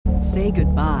Say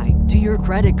goodbye to your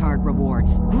credit card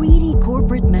rewards. Greedy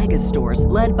corporate mega stores,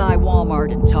 led by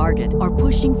Walmart and Target, are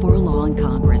pushing for a law in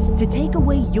Congress to take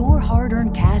away your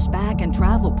hard-earned cash back and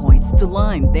travel points to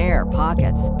line their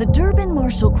pockets. The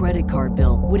Durbin-Marshall credit card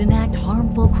bill would enact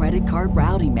harmful credit card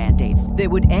routing mandates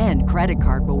that would end credit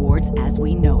card rewards as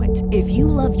we know it. If you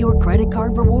love your credit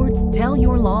card rewards, tell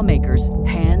your lawmakers,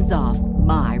 hands off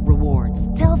my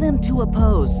rewards. Tell them to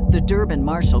oppose the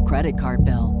Durbin-Marshall credit card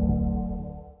bill.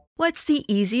 What's the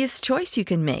easiest choice you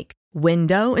can make?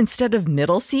 Window instead of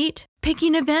middle seat?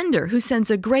 Picking a vendor who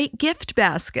sends a great gift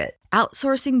basket?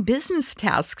 Outsourcing business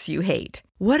tasks you hate?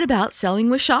 What about selling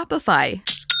with Shopify?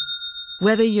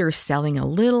 Whether you're selling a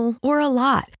little or a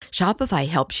lot, Shopify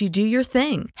helps you do your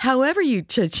thing, however you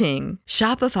cha-ching.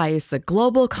 Shopify is the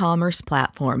global commerce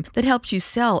platform that helps you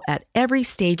sell at every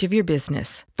stage of your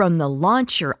business. From the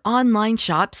launch your online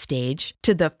shop stage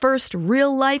to the first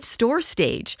real-life store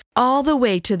stage, all the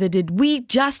way to the did we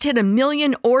just hit 1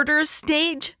 million orders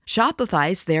stage.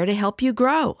 Shopify's there to help you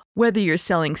grow. Whether you're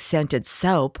selling scented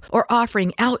soap or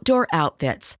offering outdoor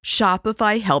outfits,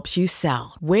 Shopify helps you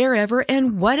sell. Wherever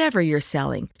and whatever you're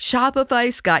selling,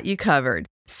 Shopify's got you covered.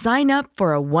 Sign up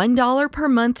for a $1 per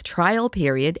month trial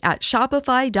period at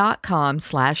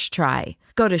shopify.com/try.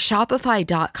 Go to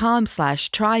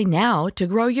shopify.com/try now to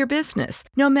grow your business,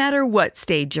 no matter what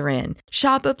stage you're in.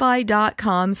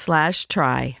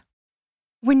 Shopify.com/try.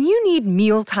 When you need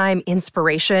mealtime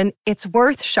inspiration, it's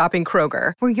worth shopping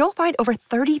Kroger, where you'll find over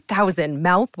 30,000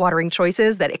 mouth-watering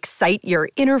choices that excite your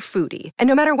inner foodie. And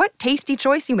no matter what tasty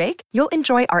choice you make, you'll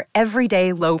enjoy our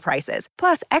everyday low prices,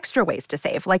 plus extra ways to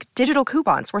save, like digital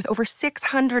coupons worth over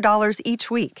 $600 each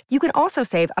week. You can also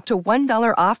save up to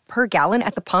 $1 off per gallon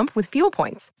at the pump with fuel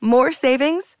points. More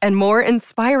savings and more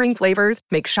inspiring flavors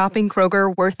make shopping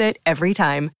Kroger worth it every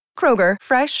time. Kroger,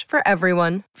 fresh for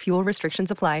everyone. Fuel restrictions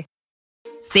apply.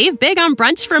 Save big on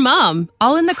brunch for mom,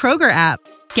 all in the Kroger app.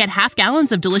 Get half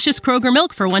gallons of delicious Kroger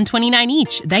milk for $1.29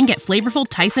 each. Then get flavorful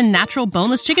Tyson natural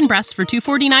boneless chicken breasts for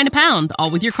 $2.49 a pound,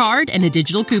 all with your card and a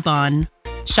digital coupon.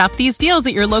 Shop these deals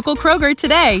at your local Kroger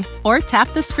today, or tap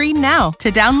the screen now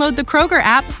to download the Kroger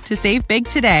app to save big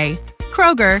today.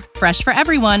 Kroger, fresh for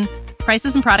everyone.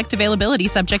 Prices and product availability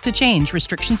subject to change.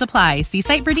 Restrictions apply. See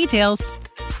site for details.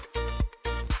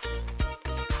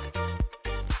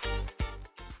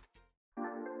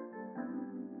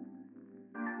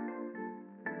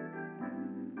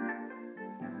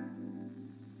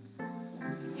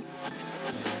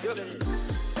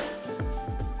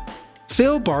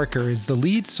 Phil Barker is the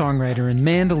lead songwriter and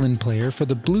mandolin player for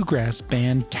the bluegrass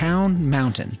band Town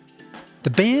Mountain. The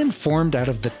band formed out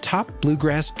of the top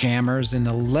bluegrass jammers in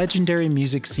the legendary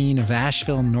music scene of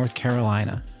Asheville, North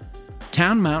Carolina.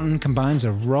 Town Mountain combines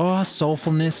a raw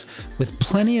soulfulness with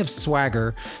plenty of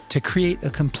swagger to create a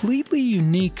completely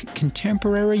unique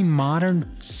contemporary modern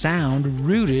sound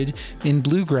rooted in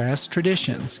bluegrass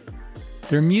traditions.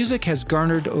 Their music has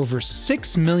garnered over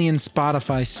 6 million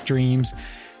Spotify streams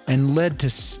and led to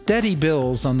steady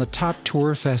bills on the top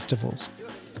tour festivals.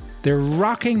 Their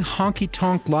rocking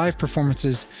honky-tonk live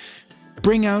performances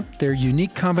bring out their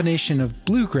unique combination of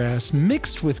bluegrass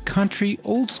mixed with country,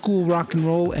 old-school rock and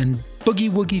roll, and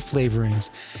boogie-woogie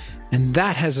flavorings, and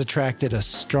that has attracted a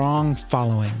strong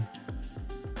following.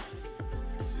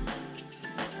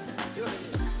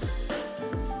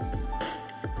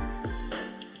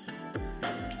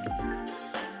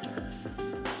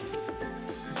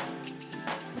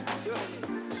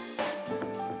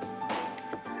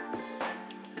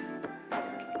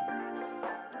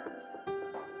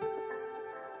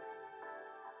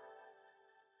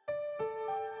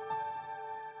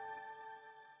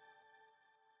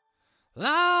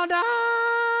 Low down,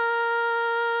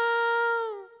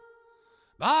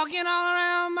 barking all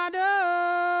around my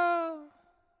door.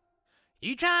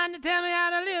 You trying to tell me how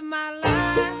to live my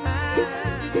life.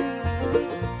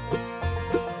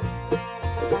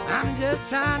 I'm just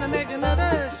trying to make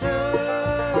another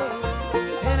show,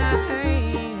 and I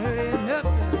ain't heard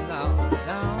nothing long.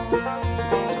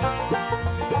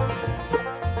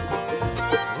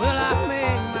 Well, I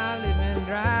make my living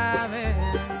driving.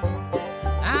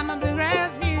 I'm a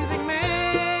bluegrass music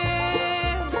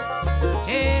man,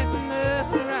 chasing the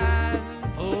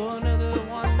horizon for another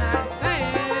one-night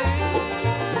stand.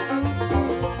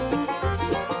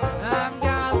 I've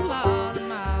got a lot of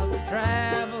miles to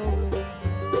travel.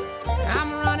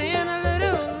 I'm running a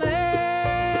little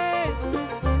late.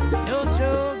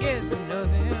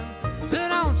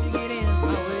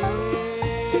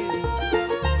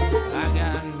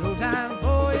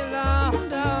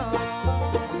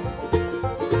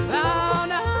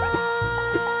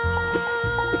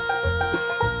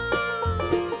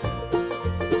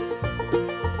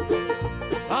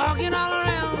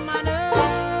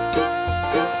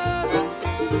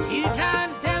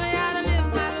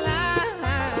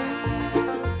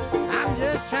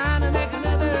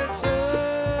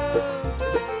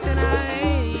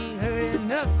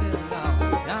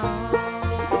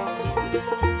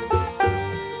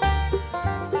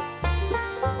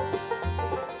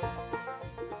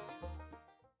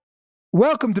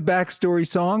 Welcome to Backstory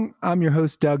Song. I'm your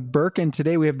host, Doug Burke, and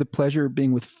today we have the pleasure of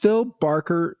being with Phil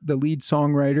Barker, the lead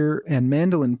songwriter and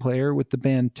mandolin player with the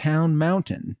band Town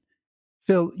Mountain.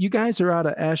 Phil, you guys are out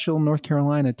of Asheville, North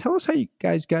Carolina. Tell us how you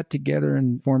guys got together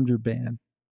and formed your band.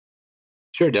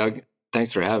 Sure, Doug.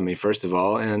 Thanks for having me, first of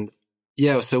all. And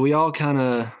yeah, so we all kind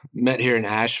of met here in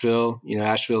Asheville. You know,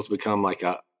 Asheville's become like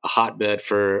a hotbed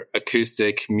for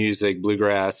acoustic music,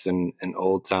 bluegrass, and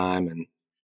old time. And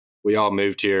we all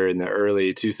moved here in the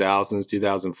early 2000s,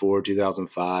 2004,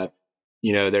 2005.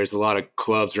 You know, there's a lot of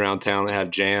clubs around town that have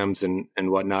jams and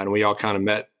whatnot. And we all kind of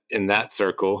met in that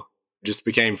circle, just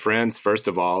became friends, first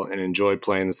of all, and enjoyed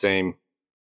playing the same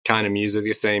kind of music,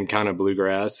 the same kind of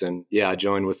bluegrass. And yeah, I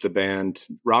joined with the band.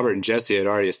 Robert and Jesse had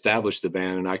already established the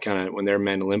band. And I kind of, when their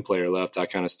mandolin player left, I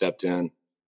kind of stepped in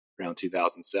around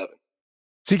 2007.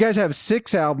 So you guys have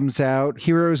 6 albums out: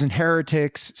 Heroes and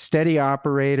Heretics, Steady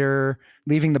Operator,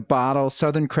 Leaving the Bottle,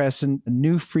 Southern Crescent,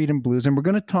 New Freedom Blues. And we're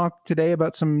going to talk today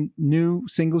about some new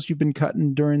singles you've been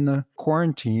cutting during the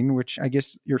quarantine, which I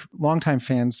guess your longtime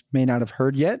fans may not have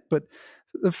heard yet. But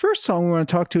the first song we want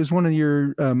to talk to is one of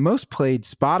your most played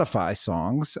Spotify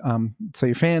songs. So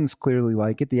your fans clearly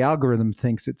like it. The algorithm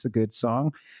thinks it's a good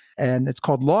song. And it's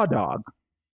called Law Dog.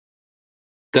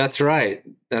 That's right.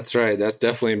 That's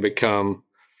definitely become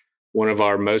one of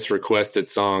our most requested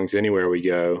songs anywhere we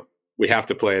go. We have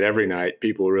to play it every night.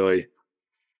 People really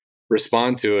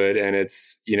respond to it. And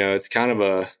it's, you know, it's kind of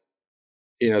a,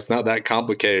 you know, it's not that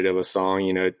complicated of a song.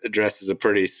 You know, it addresses a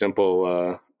pretty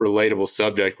simple, relatable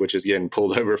subject, which is getting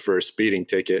pulled over for a speeding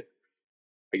ticket.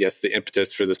 I guess the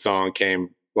impetus for the song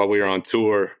came while we were on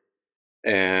tour.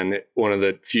 And one of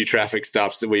the few traffic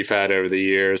stops that we've had over the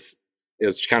years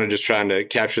is kind of just trying to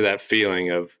capture that feeling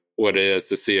of what it is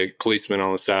to see a policeman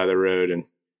on the side of the road. And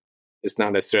it's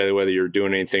not necessarily whether you're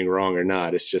doing anything wrong or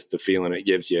not. It's just the feeling it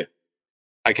gives you.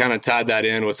 I kind of tied that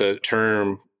in with a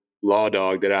term, law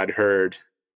dog, that I'd heard.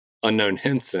 Unknown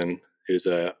Henson, who's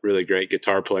a really great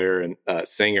guitar player and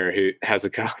singer, who has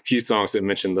a few songs that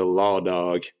mention the law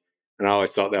dog. And I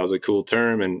always thought that was a cool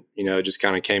term. And, you know, it just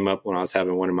kind of came up when I was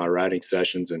having one of my writing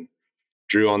sessions and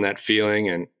drew on that feeling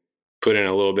and put in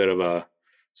a little bit of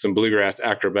some bluegrass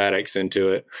acrobatics into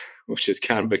it, which has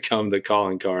kind of become the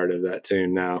calling card of that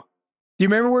tune now. Do you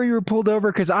remember where you were pulled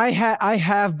over? Because I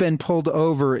have been pulled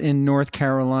over in North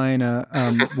Carolina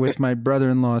with my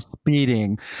brother-in-law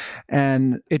speeding.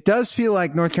 And it does feel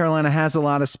like North Carolina has a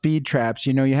lot of speed traps.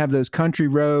 You know, you have those country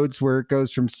roads where it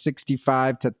goes from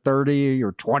 65 to 30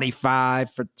 or 25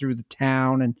 through the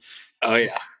town. And oh,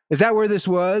 yeah. Is that where this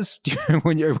was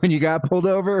when you got pulled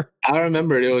over? I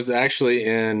remember it was actually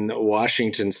in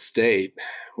Washington State.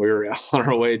 We were on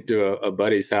our way to a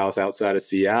buddy's house outside of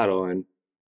Seattle. And,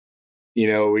 you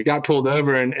know, we got pulled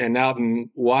over and out in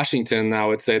Washington, I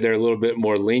would say they're a little bit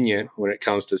more lenient when it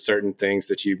comes to certain things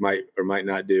that you might or might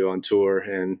not do on tour.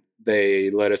 And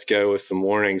they let us go with some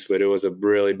warnings, but it was a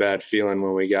really bad feeling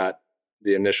when we got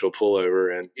the initial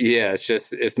pullover. And yeah,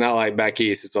 it's not like back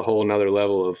east. It's a whole nother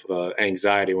level of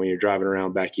anxiety when you're driving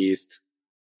around back east,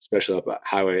 especially up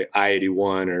Highway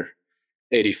I-81 or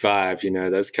 85. You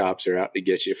know, those cops are out to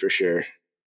get you for sure.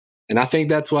 And I think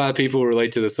that's why people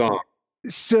relate to the song.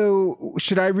 So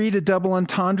should I read a double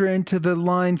entendre into the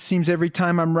line, seems every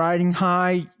time I'm riding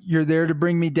high, you're there to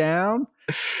bring me down?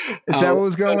 Is that what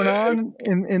was going on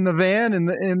in the van, in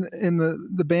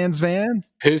the band's van?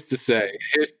 Who's to say?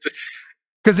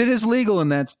 Because it is legal in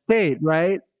that state,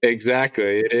 right?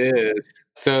 Exactly, it is.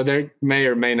 So there may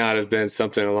or may not have been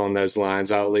something along those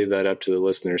lines. I'll leave that up to the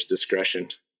listener's discretion.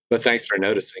 But thanks for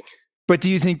noticing. But do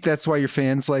you think that's why your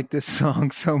fans like this song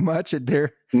so much?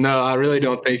 No, I really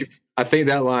don't think. I think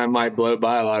that line might blow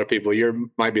by a lot of people.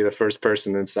 You might be the first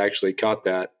person that's actually caught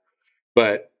that.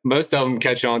 But most of them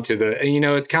catch on to and you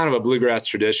know, it's kind of a bluegrass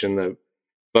tradition, the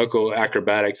vocal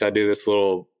acrobatics. I do this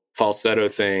little falsetto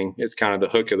thing. It's kind of the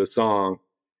hook of the song.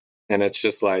 And it's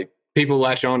just like people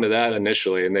latch on to that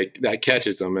initially and that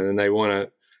catches them. And then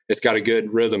it's got a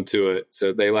good rhythm to it.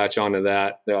 So they latch on to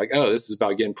that. They're like, oh, this is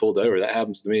about getting pulled over. That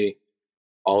happens to me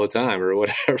all the time or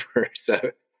whatever.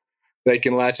 So they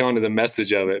can latch on to the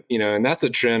message of it, you know, and that's a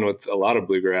trend with a lot of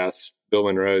bluegrass. Bill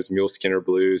Monroe's Mule Skinner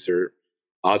Blues or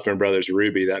Osborne Brothers'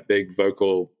 Ruby, that big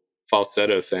vocal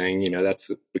falsetto thing, you know,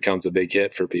 becomes a big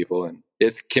hit for people. And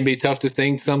it can be tough to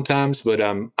sing sometimes, but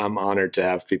I'm honored to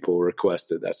have people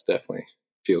request it. That's definitely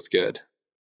feels good.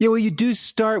 Yeah, well, you do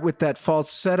start with that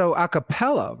falsetto a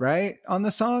cappella, right, on the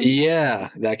song? Yeah,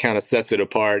 that kind of sets it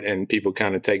apart, and people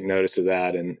kind of take notice of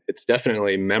that, and it's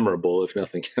definitely memorable, if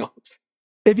nothing else.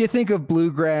 If you think of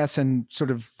bluegrass and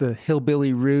sort of the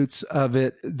hillbilly roots of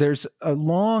it, there's a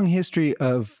long history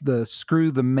of the Screw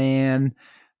the Man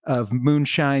of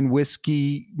moonshine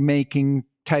whiskey making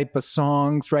type of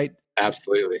songs, right?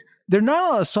 Absolutely. There are not a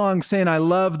lot of songs saying I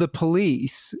love the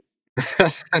Police.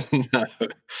 No,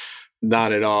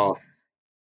 not at all.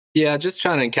 Yeah, just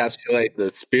trying to encapsulate the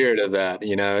spirit of that.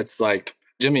 It's like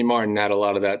Jimmy Martin had a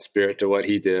lot of that spirit to what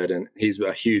he did, and he's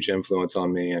a huge influence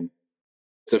on me. And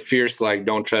it's a fierce, like,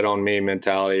 don't tread on me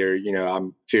mentality, or,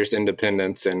 I'm fierce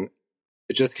independence. And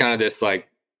it's just kind of this like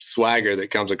swagger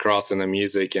that comes across in the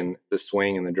music and the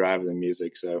swing and the drive of the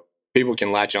music. So people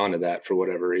can latch onto that for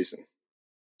whatever reason.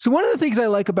 So one of the things I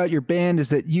like about your band is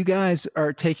that you guys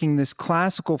are taking this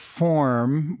classical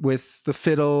form with the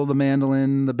fiddle, the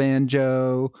mandolin, the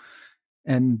banjo,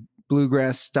 and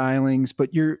bluegrass stylings,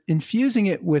 but you're infusing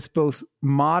it with both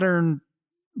modern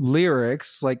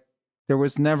lyrics. Like, there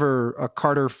was never a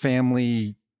Carter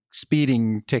family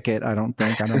speeding ticket, I don't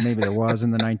think. I know maybe there was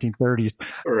in the 1930s.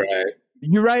 Right.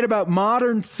 You write about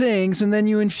modern things, and then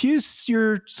you infuse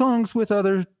your songs with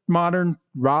other modern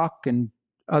rock and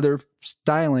other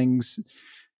stylings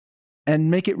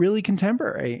and make it really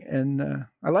contemporary. And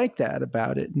I like that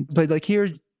about it. But like, here,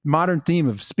 modern theme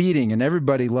of speeding, and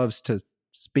everybody loves to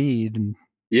speed. And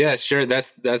yeah, sure.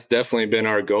 That's definitely been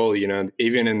our goal.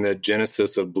 Even in the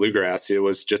genesis of bluegrass, it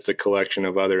was just a collection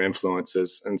of other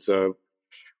influences. And so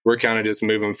we're kind of just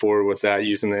moving forward with that,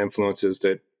 using the influences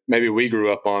that maybe we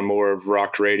grew up on, more of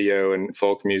rock radio and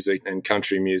folk music and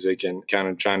country music, and kind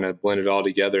of trying to blend it all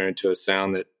together into a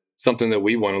sound that something that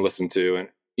we want to listen to. And,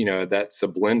 that's a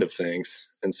blend of things.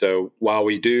 And so while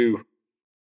we do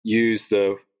use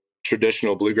the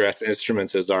traditional bluegrass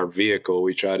instruments as our vehicle,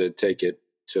 we try to take it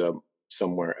to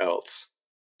somewhere else.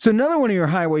 So another one of your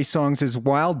highway songs is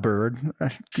Wild Bird,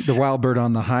 the Wild Bird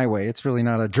on the Highway. It's really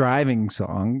not a driving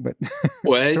song, but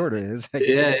it sort of is.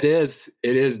 Yeah, it is.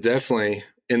 It is definitely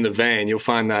in the vein. You'll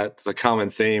find that's a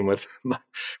common theme with my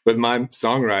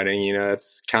songwriting.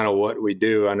 That's kind of what we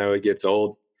do. I know it gets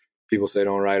old. People say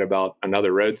don't write about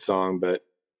another road song, but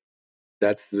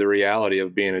that's the reality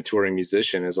of being a touring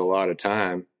musician, is a lot of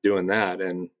time doing that.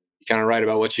 And you kind of write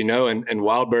about what you know. And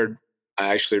Wild Bird, I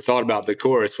actually thought about the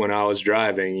chorus when I was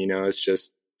driving. It's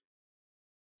just,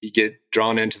 you get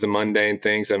drawn into the mundane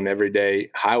things of an everyday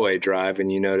highway drive,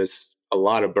 and you notice a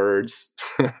lot of birds.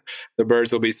 The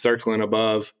birds will be circling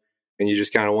above, and you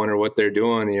just kind of wonder what they're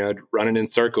doing, running in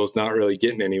circles, not really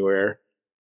getting anywhere.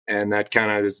 And that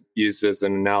kind of is used as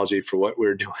an analogy for what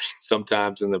we're doing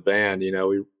sometimes in the band.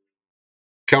 We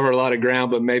cover a lot of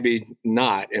ground, but maybe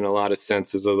not in a lot of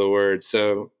senses of the word.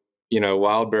 So,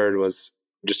 Wild Bird was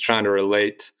just trying to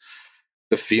relate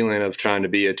the feeling of trying to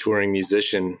be a touring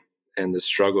musician and the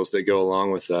struggles that go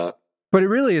along with that. But it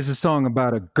really is a song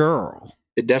about a girl.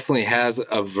 It definitely has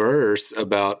a verse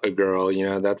about a girl.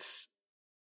 That's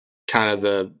kind of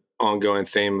the ongoing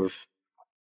theme of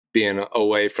being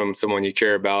away from someone you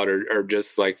care about, or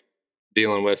just like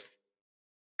dealing with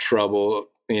trouble.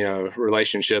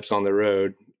 Relationships on the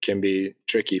road can be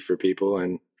tricky for people.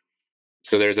 And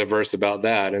so there's a verse about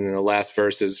that. And then the last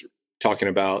verse is talking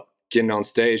about getting on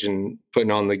stage and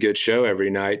putting on the good show every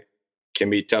night can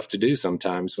be tough to do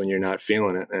sometimes when you're not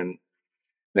feeling it. And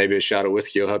maybe a shot of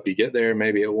whiskey will help you get there.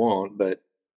 Maybe it won't, but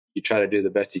you try to do the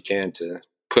best you can to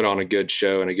put on a good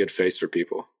show and a good face for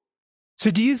people. So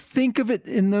do you think of it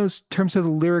in those terms of the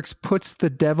lyrics, puts the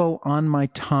devil on my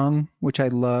tongue, which I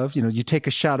love? You take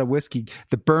a shot of whiskey.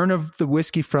 The burn of the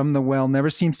whiskey from the well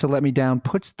never seems to let me down.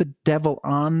 Puts the devil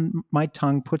on my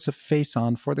tongue, puts a face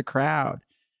on for the crowd.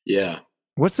 Yeah.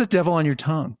 What's the devil on your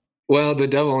tongue? Well, the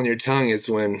devil on your tongue is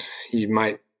when you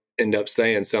might end up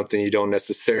saying something you don't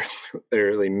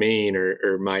necessarily mean,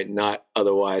 or might not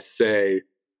otherwise say.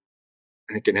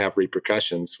 It can have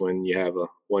repercussions when you have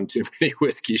one too many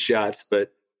whiskey shots.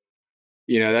 But,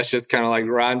 that's just kind of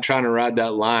like trying to ride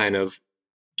that line of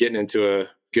getting into a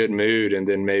good mood. And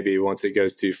then maybe once it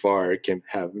goes too far, it can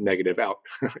have negative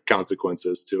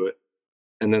consequences to it.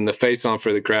 And then the face on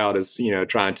for the crowd is,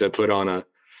 trying to put on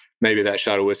maybe that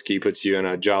shot of whiskey puts you in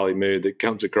a jolly mood that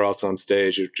comes across on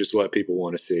stage, which is what people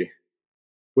want to see.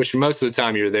 Which most of the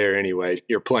time you're there anyway.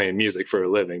 You're playing music for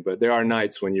a living, but there are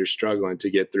nights when you're struggling to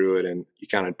get through it and you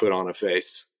kind of put on a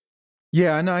face.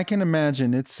 Yeah, no, I can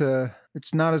imagine. It's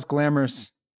not as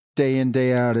glamorous day in,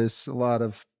 day out as a lot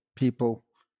of people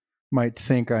might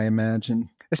think, I imagine.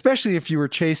 Especially if you were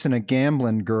chasing a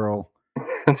gambling girl.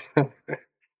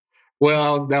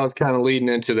 Well, that was kind of leading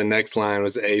into the next line,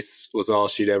 was ace was all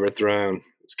she'd ever thrown.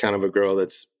 It's kind of a girl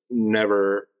that's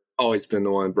always been the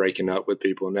one breaking up with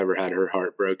people, never had her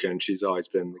heart broken. She's always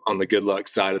been on the good luck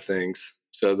side of things.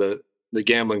 So the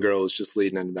gambling girl is just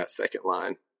leading into that second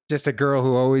line. Just a girl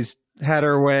who always had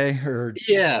her way, or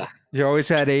yeah, you always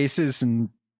had aces and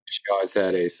She always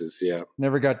had aces. Yeah.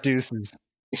 Never got deuces.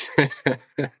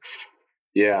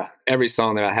 Yeah. Every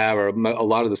song that I have, or a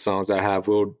lot of the songs that I have,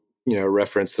 will,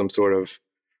 reference some sort of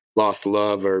lost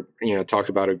love, or, talk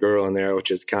about a girl in there,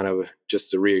 which is kind of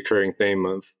just a reoccurring theme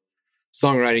of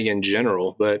songwriting in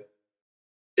general. But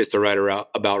it's to write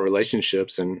about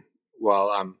relationships. And while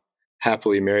I'm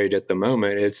happily married at the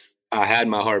moment, I had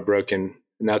my heart broken.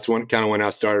 And that's when I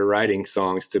started writing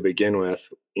songs to begin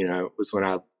with, was when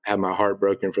I had my heart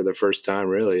broken for the first time,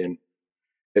 really. And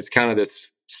it's kind of this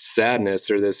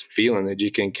sadness or this feeling that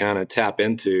you can kind of tap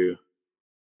into,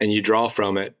 and you draw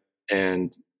from it,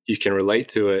 and you can relate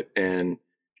to it, and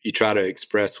you try to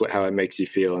express how it makes you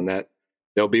feel. And that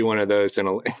there'll be one of those in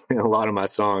a lot of my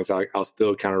songs. I'll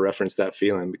still kind of reference that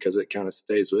feeling because it kind of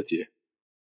stays with you.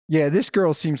 Yeah, this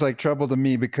girl seems like trouble to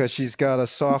me because she's got a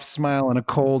soft smile and a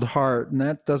cold heart, and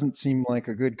that doesn't seem like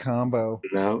a good combo.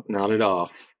 No, not at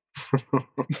all.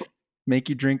 Make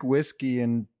you drink whiskey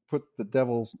and put the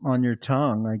devil on your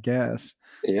tongue, I guess.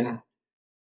 Yeah.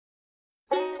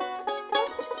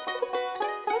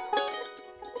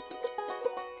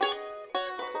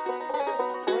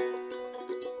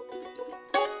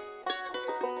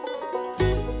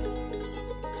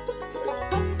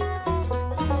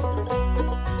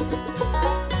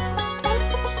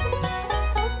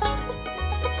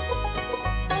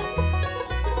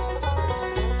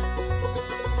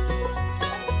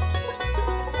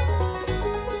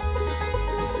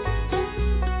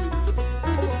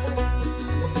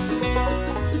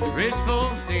 Rich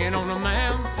folks staying on the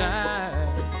mountainside,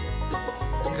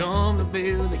 come to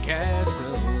build the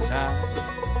castles high.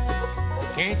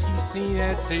 Can't you see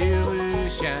that silver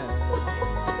shine?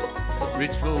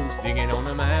 Rich folks digging on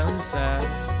the mountainside.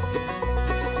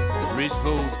 Rich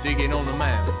folks digging on the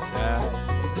mountainside.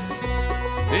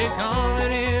 They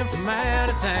coming in from out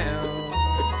of town.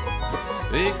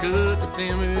 They cut the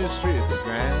timber, strip the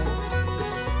ground,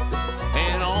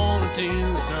 and on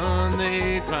until the sun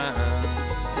they climb.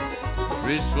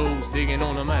 Rich folks digging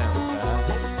on the mountainside.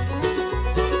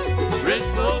 Rich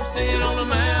folks digging on the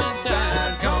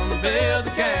mountainside, come to build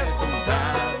the castles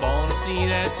high. Born to see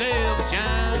that silver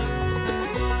shine.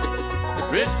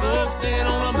 Rich folks digging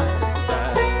on the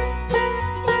mountainside.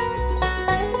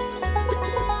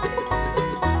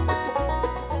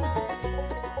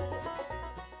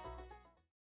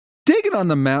 Digging on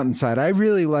the Mountainside. I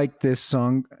really like this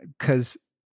song because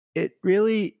it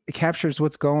really captures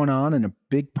what's going on in a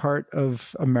big part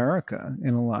of America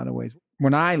in a lot of ways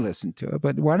when I listen to it.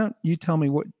 But why don't you tell me,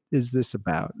 what is this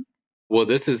about? Well,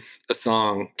 this is a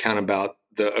song kind of about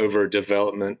the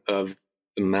overdevelopment of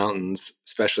the mountains,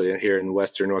 especially here in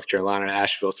Western North Carolina,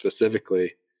 Asheville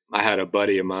specifically. I had a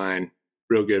buddy of mine,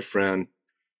 real good friend,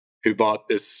 who bought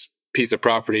this piece of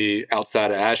property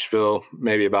outside of Asheville,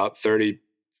 maybe about 30,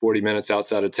 40 minutes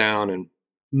outside of town. And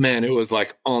man, it was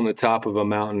like on the top of a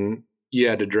mountain. You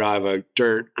had to drive a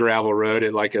dirt gravel road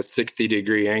at like a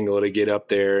 60-degree angle to get up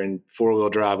there, and 4-wheel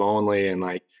drive only, and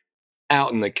like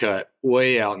out in the cut,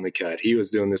 way out in the cut. He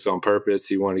was doing this on purpose.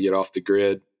 He wanted to get off the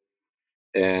grid,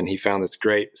 and he found this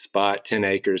great spot, 10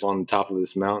 acres on the top of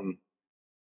this mountain.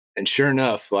 And sure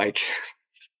enough, like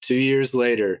 2 years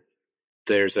later,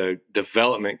 there's a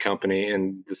development company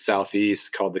in the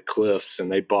Southeast called the Cliffs,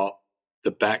 and they bought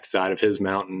the backside of his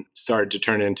mountain, started to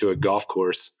turn it into a golf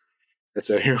course. And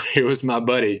so here was my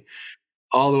buddy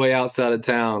all the way outside of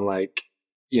town, like,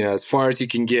 as far as you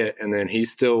can get. And then he's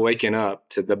still waking up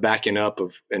to the backing up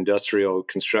of industrial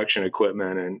construction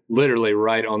equipment. And literally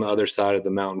right on the other side of the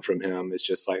mountain from him is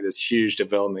just like this huge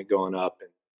development going up.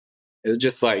 And it's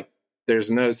just like,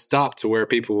 there's no stop to where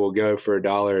people will go for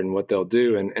 $1 and what they'll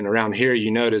do. And around here,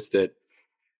 you notice that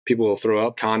people will throw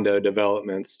up condo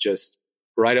developments just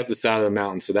right up the side of the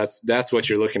mountain. So that's what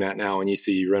you're looking at now when you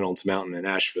see Reynolds Mountain in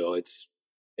Asheville. It's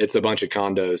a bunch of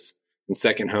condos and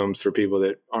second homes for people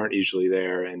that aren't usually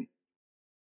there. And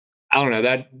I don't know,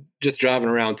 that just driving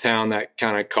around town, that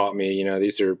kind of caught me.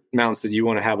 These are mountains that you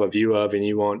want to have a view of, and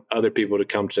you want other people to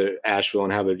come to Asheville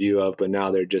and have a view of, but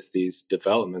now they're just these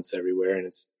developments everywhere. And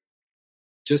it's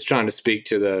just trying to speak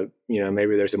to the,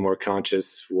 maybe there's a more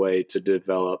conscious way to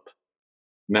develop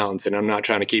mountains. And I'm not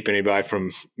trying to keep anybody from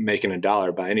making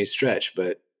 $1 by any stretch,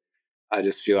 but I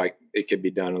just feel like it could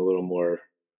be done a little more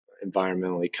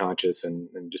environmentally conscious and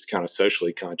just kind of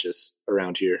socially conscious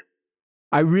around here.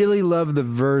 I really love the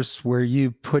verse where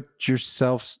you put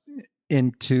yourself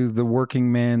into the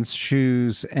working man's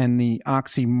shoes and the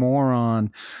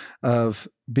oxymoron of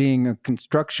being a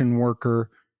construction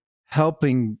worker,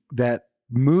 helping that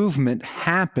movement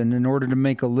happen in order to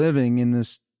make a living in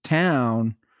this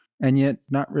town, and yet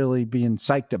not really being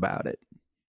psyched about it.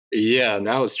 Yeah, and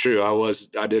that was true.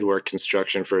 I did work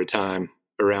construction for a time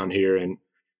around here and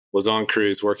was on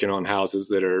crews working on houses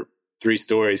that are 3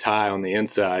 stories high on the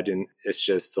inside. And it's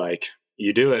just like,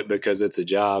 you do it because it's a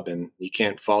job and you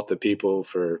can't fault the people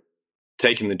for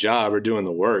taking the job or doing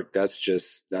the work.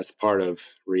 That's part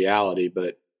of reality.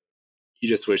 But you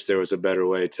just wish there was a better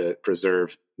way to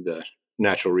preserve the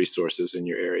natural resources in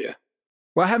your area.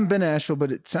 Well, I haven't been to Asheville,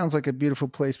 but it sounds like a beautiful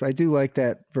place. But I do like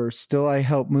that verse. Still, I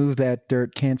help move that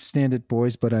dirt. Can't stand it,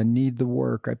 boys, but I need the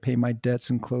work. I pay my debts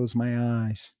and close my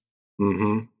eyes.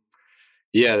 Mm-hmm.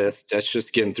 Yeah, that's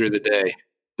just getting through the day.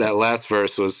 That last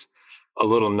verse was a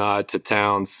little nod to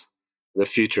Townes, the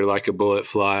future like a bullet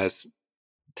flies.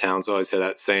 Townes always had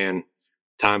that saying,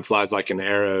 time flies like an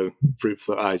arrow, fruit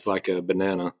flies like a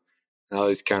banana. I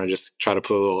always kind of just try to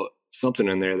put a little something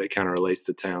in there that kind of relates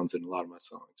to Townes in a lot of my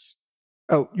songs.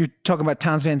 Oh, you're talking about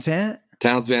Townes Van Zandt?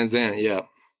 Townes Van Zandt, yeah.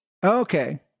 Oh,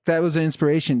 okay. That was an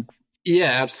inspiration.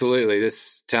 Yeah, absolutely.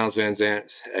 This Townes Van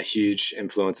Zandt's a huge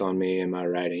influence on me in my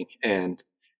writing. And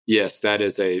yes, that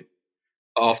is a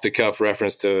off-the-cuff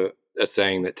reference to a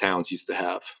saying that Townes used to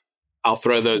have. I'll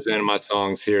throw those in my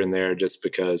songs here and there just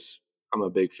because I'm a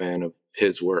big fan of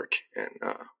his work and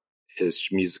his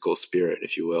musical spirit,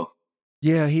 if you will.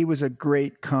 Yeah, he was a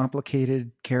great,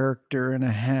 complicated character and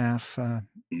a half.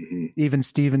 Even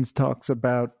Stevens talks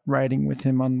about writing with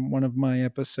him on one of my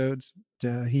episodes.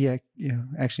 He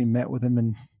actually met with him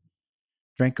and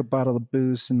drank a bottle of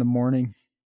booze in the morning.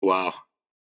 Wow.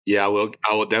 Yeah, I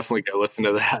will definitely go listen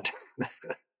to that.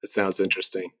 That sounds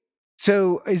interesting.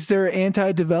 So is there an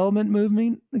anti-development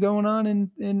movement going on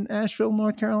in Asheville,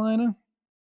 North Carolina?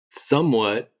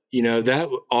 Somewhat.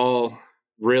 That all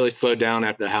really slowed down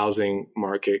after the housing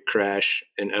market crash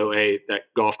in 2008. That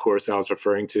golf course I was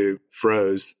referring to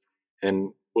froze and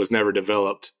was never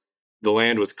developed. The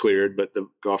land was cleared, but the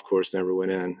golf course never went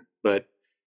in. But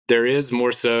there is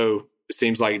more so, it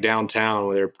seems like downtown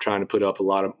where they're trying to put up a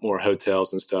lot of more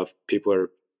hotels and stuff. People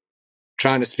are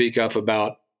trying to speak up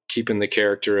about keeping the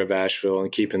character of Asheville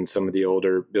and keeping some of the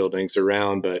older buildings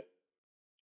around. But,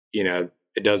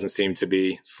 it doesn't seem to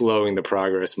be slowing the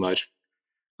progress much.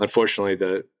 Unfortunately,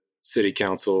 the city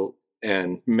council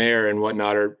and mayor and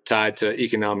whatnot are tied to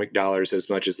economic dollars as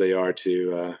much as they are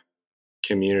to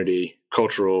community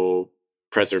cultural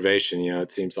preservation.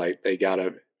 It seems like they got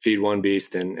to feed one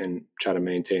beast and try to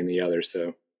maintain the other.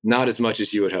 So not as much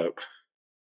as you would hope.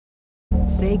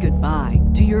 Say goodbye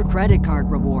to your credit card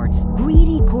rewards.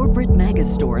 Greedy corporate mega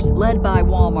stores, led by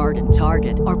Walmart and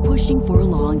Target, are pushing for a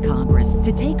law in Congress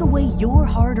to take away your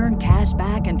hard-earned cash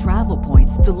back and travel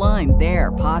points to line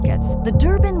their pockets. The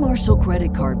Durbin-Marshall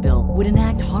credit card bill would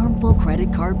enact harmful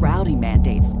credit card routing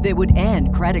mandates that would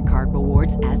end credit card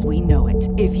rewards as we know it.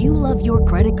 If you love your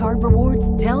credit card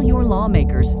rewards, tell your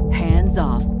lawmakers, hands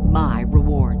off my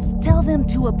rewards. Tell them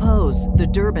to oppose the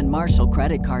Durbin-Marshall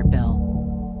credit card bill.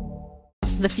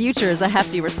 The future is a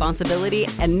hefty responsibility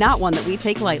and not one that we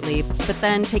take lightly. But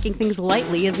then taking things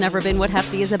lightly has never been what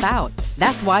Hefty is about.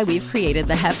 That's why we've created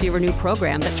the Hefty Renew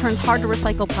program that turns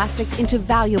hard-to-recycle plastics into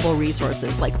valuable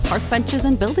resources like park benches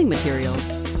and building materials.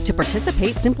 To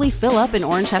participate, simply fill up an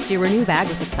orange Hefty Renew bag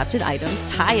with accepted items,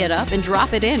 tie it up, and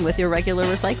drop it in with your regular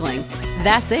recycling.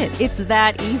 That's it. It's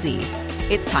that easy.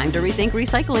 It's time to rethink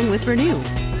recycling with Renew.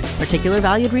 Particular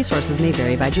valued resources may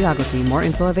vary by geography. More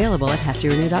info available at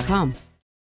heftyrenew.com.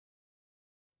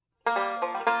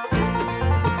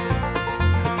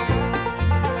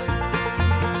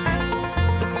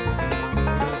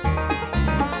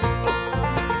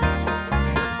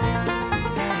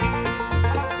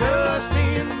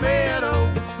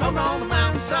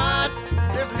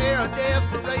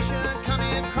 Desperation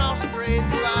coming across the great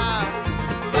divide.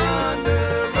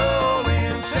 Thunder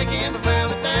rolling, shaking the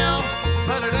valley down.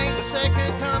 But it ain't the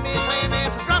second coming, man,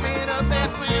 that's drumming up that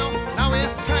sound. Now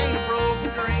it's the train of broken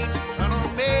dreams, run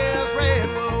on Mills Red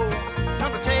Bull.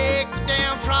 Come to take the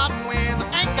downtrodden when they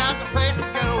ain't got the place to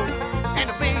go. And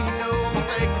to be no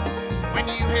mistake, when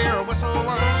you hear a whistle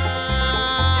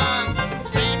whine,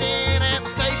 standing at the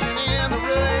station in the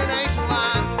ruination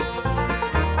line.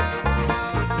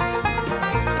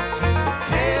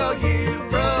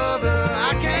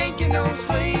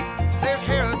 Sleep. There's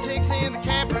heretics in the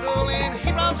Capitol and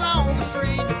heroes on the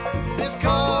street. This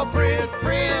corporate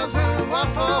prison, what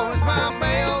for is my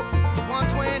bail?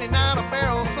 $1.29 a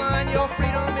barrel, son, your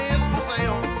freedom is for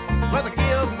sale. Well, they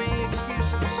give me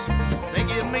excuses, they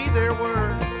give me their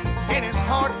word. And it's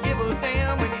hard to give a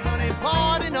damn when you're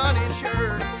unemployed and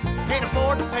uninsured. Can't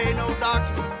afford to pay no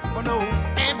doctor or no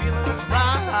ambulance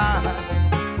ride.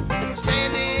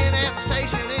 Standing at the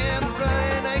station in the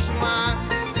ruination line.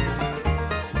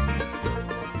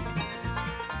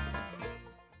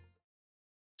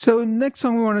 So next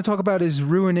song we want to talk about is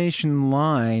Ruination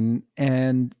Line.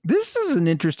 And this is an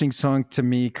interesting song to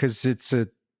me because it's a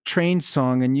train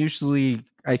song. And usually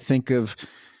I think of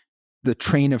the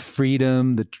train of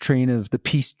freedom, the train of the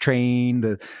peace train,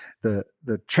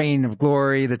 the train of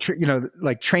glory,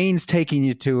 like trains taking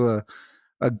you to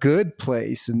a good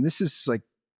place. And this is like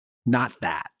not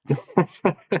that.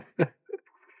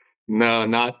 No,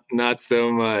 not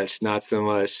so much. Not so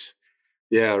much.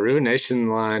 Yeah, Ruination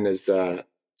Line is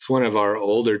it's one of our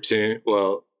older tunes.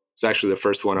 Well, it's actually the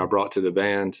first one I brought to the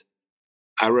band.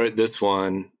 I wrote this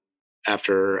one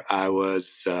after I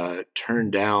was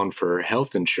turned down for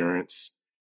health insurance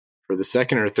for the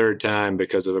second or third time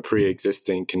because of a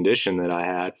pre-existing condition that I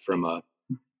had from a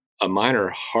minor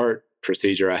heart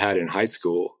procedure I had in high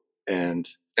school. And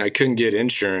I couldn't get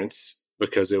insurance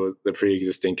because it was the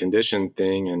pre-existing condition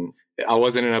thing. And I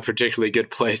wasn't in a particularly good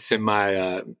place in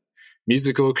my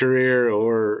musical career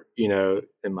or,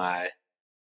 in my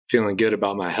feeling good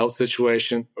about my health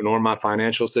situation nor my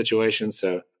financial situation.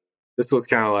 So this was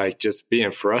kind of like just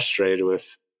being frustrated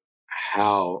with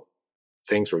how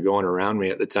things were going around me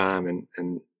at the time.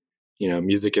 And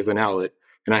music is an outlet.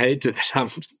 And I hate that I'm,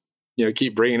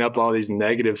 keep bringing up all these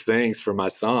negative things for my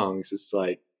songs. It's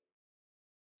like,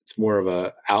 it's more of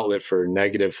a outlet for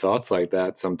negative thoughts like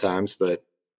that sometimes, but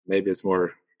maybe it's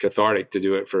more cathartic to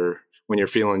do it for when you're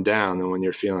feeling down than when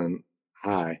you're feeling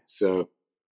high. So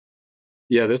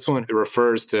yeah, this one, it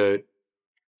refers to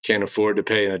can't afford to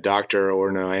pay a doctor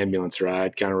or no ambulance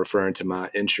ride, kind of referring to my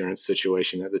insurance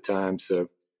situation at the time. So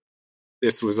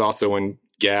this was also when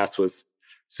gas was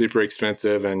super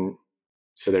expensive. And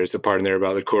so there's a part in there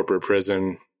about the corporate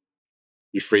prison,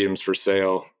 your freedom's for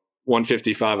sale,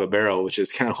 $1.55 a barrel, which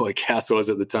is kind of what gas was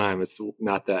at the time. It's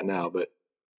not that now, but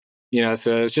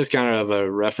so it's just kind of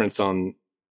a reference on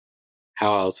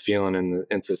how I was feeling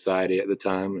in society at the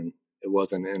time. And it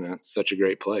wasn't in such a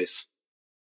great place.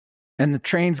 And the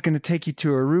train's going to take you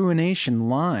to a ruination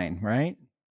line, right?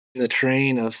 The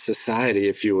train of society,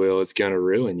 if you will, is going to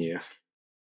ruin you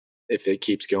if it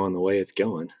keeps going the way it's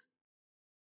going.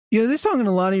 This song and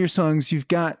a lot of your songs, you've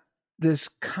got this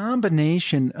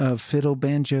combination of fiddle,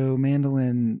 banjo,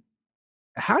 mandolin.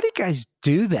 How do you guys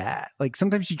do that? Like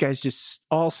sometimes you guys just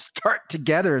all start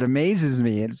together. It amazes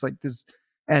me. It's like this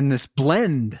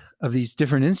blend of these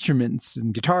different instruments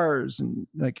and guitars. And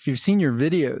like, if you've seen your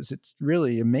videos, it's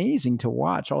really amazing to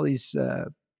watch all these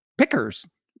pickers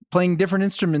playing different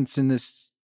instruments in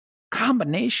this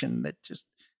combination that just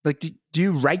like, do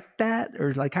you write that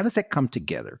or like, how does that come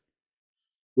together?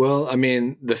 Well, I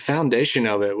mean, the foundation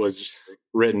of it was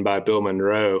written by Bill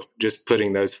Monroe, just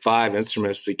putting those 5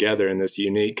 instruments together in this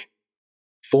unique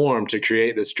form to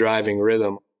create this driving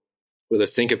rhythm with a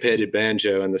syncopated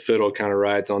banjo, and the fiddle kind of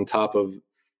rides on top of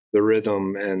the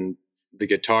rhythm, and the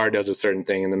guitar does a certain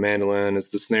thing, and the mandolin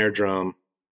is the snare drum,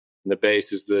 and the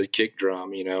bass is the kick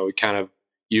drum.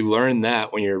 You learn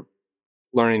that when you're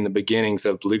learning the beginnings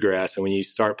of bluegrass, and when you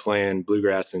start playing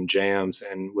bluegrass in jams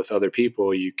and with other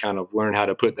people, you kind of learn how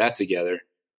to put that together.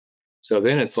 So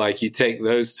then it's like you take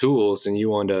those tools and you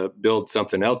want to build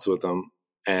something else with them,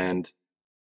 and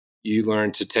you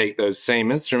learn to take those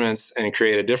same instruments and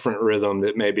create a different rhythm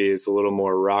that maybe is a little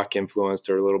more rock influenced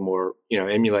or a little more,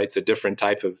 emulates a different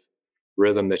type of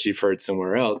rhythm that you've heard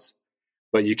somewhere else.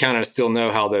 But you kind of still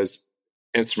know how those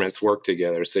instruments work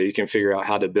together. So you can figure out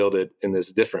how to build it in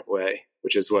this different way,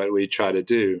 which is what we try to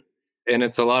do. And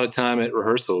it's a lot of time at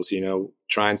rehearsals,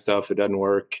 trying stuff. It doesn't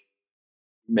work.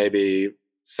 Maybe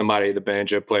somebody, the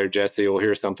banjo player, Jesse, will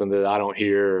hear something that I don't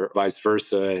hear, or vice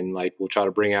versa. And like, we'll try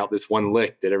to bring out this one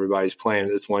lick that everybody's playing at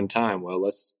this one time. Well,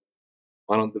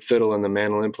 why don't the fiddle and the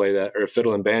mandolin play that, or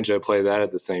fiddle and banjo play that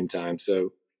at the same time?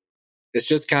 So it's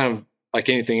just kind of like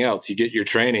anything else. You get your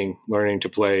training learning to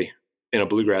play in a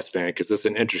bluegrass band because it's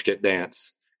an intricate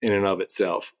dance in and of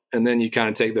itself. And then you kind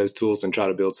of take those tools and try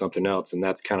to build something else. And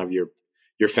that's kind of your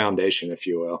foundation, if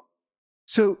you will.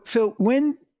 So Phil,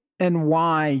 when and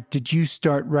why did you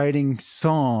start writing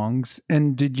songs?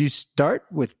 And did you start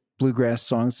with bluegrass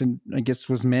songs? And I guess,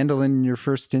 was mandolin your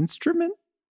first instrument?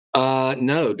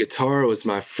 No, guitar was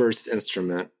my first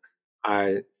instrument.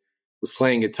 I was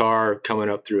playing guitar coming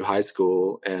up through high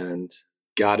school and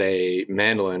got a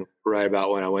mandolin right about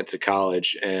when I went to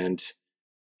college, and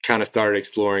kind of started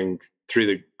exploring through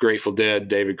the Grateful Dead,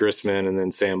 David Grisman, and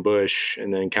then Sam Bush,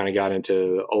 and then kind of got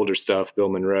into the older stuff, Bill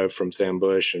Monroe from Sam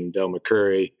Bush and Del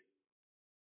McCoury.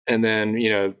 And then,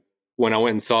 when I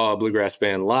went and saw a bluegrass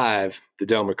band live, the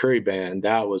Del McCoury band,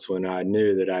 that was when I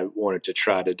knew that I wanted to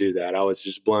try to do that. I was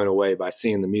just blown away by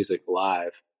seeing the music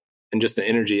live and just the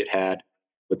energy it had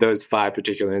with those 5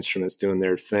 particular instruments doing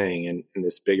their thing and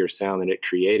this bigger sound that it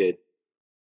created.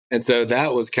 And so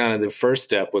that was kind of the first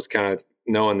step, was kind of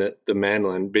knowing that the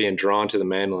mandolin, being drawn to the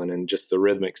mandolin and just the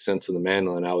rhythmic sense of the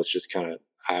mandolin. I was just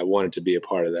I wanted to be a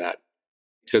part of that.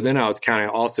 So then I was kind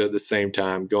of also at the same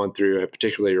time going through a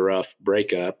particularly rough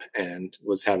breakup and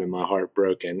was having my heart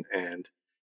broken, and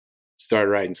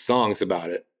started writing songs about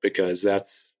it, because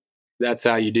that's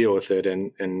how you deal with it.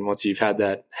 And once you've had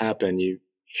that happen, you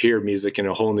hear music in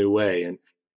a whole new way and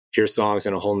hear songs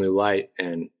in a whole new light.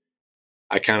 And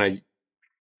I kind of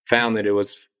found that it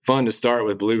was fun to start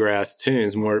with bluegrass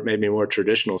tunes, maybe more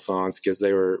traditional songs, because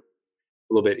they were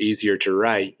a little bit easier to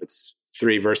write. It's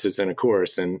 3 verses and a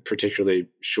chorus, and particularly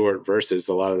short verses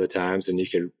a lot of the times, and you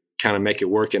could kind of make it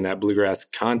work in that bluegrass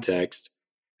context.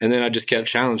 And then I just kept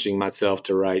challenging myself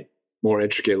to write more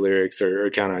intricate lyrics, or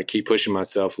kind of keep pushing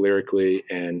myself lyrically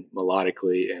and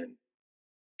melodically, and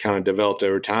kind of developed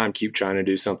over time, keep trying to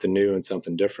do something new and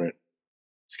something different.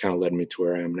 It's kind of led me to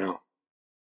where I am now.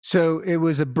 So it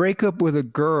was a breakup with a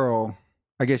girl.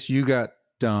 I guess you got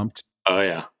dumped. Oh,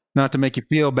 yeah. Not to make you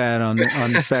feel bad on the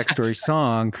backstory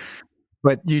song,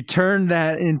 but you turned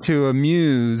that into a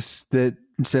muse that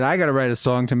said, I got to write a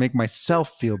song to make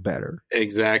myself feel better.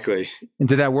 Exactly. And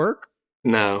did that work?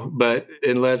 No, but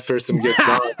it led for some good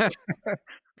songs.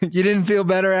 You didn't feel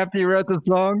better after you wrote the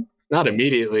song? Not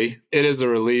immediately. It is a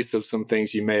release of some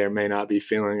things you may or may not be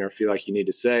feeling or feel like you need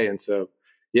to say. And so,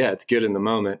 yeah, it's good in the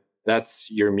moment. That's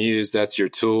your muse. That's your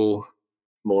tool.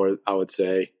 More, I would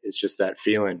say, it's just that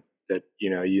feeling that,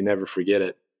 you never forget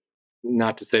it.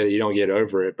 Not to say that you don't get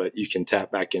over it, but you can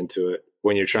tap back into it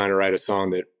when you're trying to write a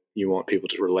song that you want people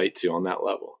to relate to on that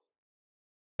level.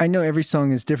 I know every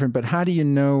song is different, but how do you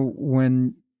know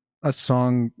when a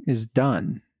song is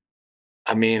done?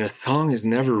 I mean, a song is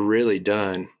never really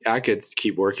done. I could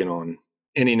keep working on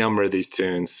any number of these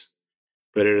tunes,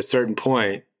 but at a certain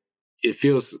point, it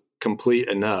feels complete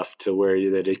enough to where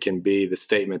that it can be the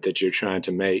statement that you're trying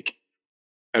to make.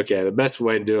 Okay, the best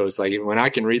way to do it is like when I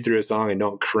can read through a song and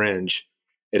don't cringe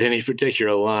at any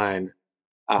particular line,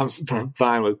 I'm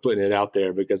fine with putting it out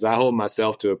there, because I hold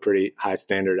myself to a pretty high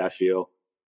standard, I feel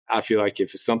like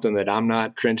if it's something that I'm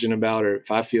not cringing about, or if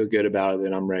I feel good about it,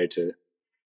 then I'm ready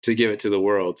to give it to the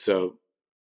world. So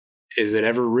is it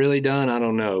ever really done? I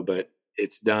don't know, but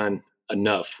it's done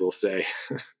enough, we'll say.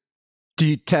 Do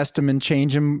you test them and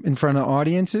change them in front of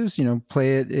audiences?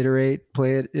 Play it,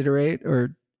 iterate,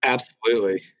 or?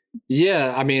 Absolutely.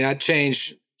 Yeah. I mean, I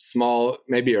change small,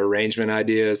 maybe arrangement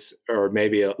ideas, or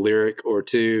maybe a lyric or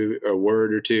two, or a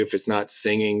word or two. If it's not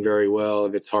singing very well,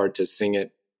 if it's hard to sing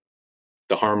it,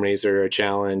 the harmonies are a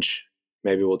challenge.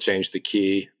 Maybe we'll change the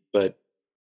key, but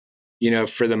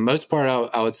for the most part,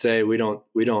 I would say we don't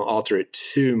alter it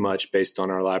too much based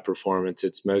on our live performance.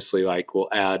 It's mostly like we'll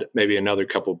add maybe another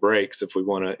couple breaks if we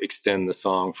want to extend the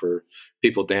song for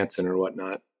people dancing or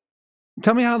whatnot.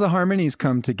 Tell me how the harmonies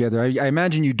come together. I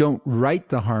imagine you don't write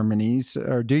the harmonies,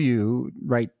 or do you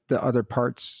write the other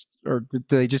parts, or do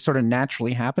they just sort of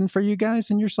naturally happen for you guys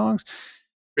in your songs?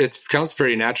 It comes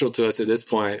pretty natural to us at this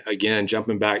point. Again,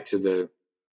 jumping back to the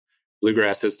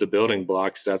bluegrass as the building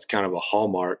blocks, that's kind of a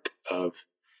hallmark of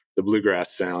the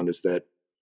bluegrass sound, is that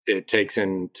it takes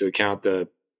into account the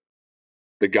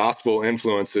gospel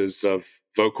influences of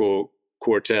vocal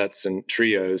quartets and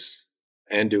trios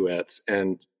and duets.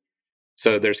 And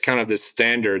so there's kind of this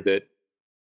standard that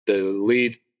the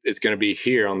lead is going to be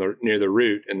here near the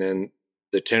root, and then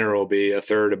the tenor will be a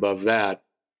third above that,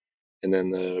 and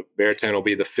then the baritone will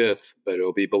be the fifth, but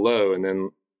it'll be below. And then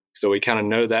so we kind of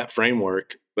know that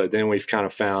framework, but then we've kind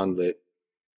of found that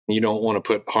you don't want to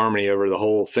put harmony over the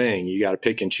whole thing. You got to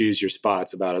pick and choose your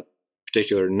spots about a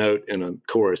particular note in a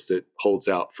chorus that holds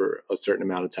out for a certain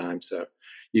amount of time. So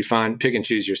you pick and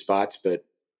choose your spots, but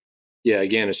yeah,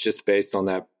 again, it's just based on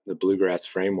the bluegrass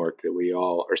framework that we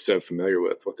all are so familiar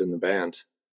with within the band.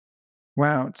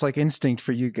 Wow, it's like instinct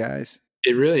for you guys.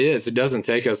 It really is. It doesn't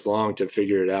take us long to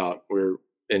figure it out. We're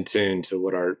in tune to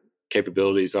what our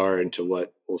capabilities are and to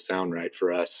what will sound right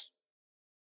for us.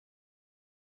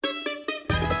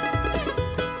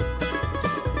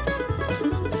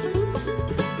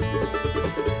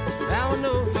 Now I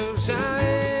know for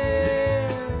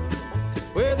Cheyenne,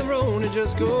 where the road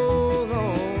just goes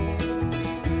on.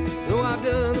 Though I've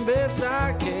done the best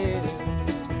I can,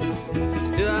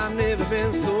 still I've never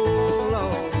been so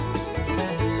long.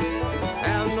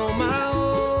 Out on my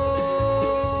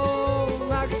own,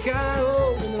 like a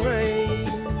coyote in the rain.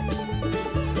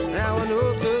 Now I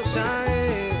know for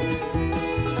Cheyenne,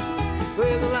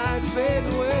 where the light fades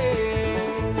away.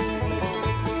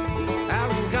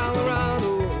 Out in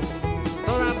Colorado,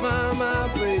 thought I'd find my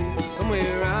place,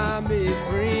 somewhere I'd be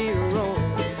free to roam.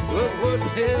 But what the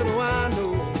hell do I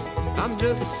know? I'm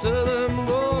just a southern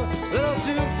boy,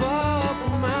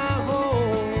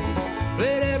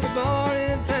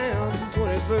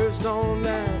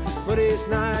 each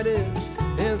night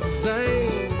it's the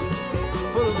same.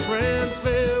 Full of friends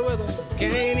filled with her,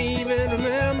 can't even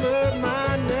remember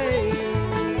my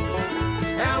name.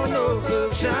 Out north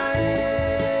of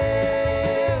Cheyenne,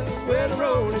 where the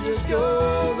road it just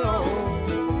goes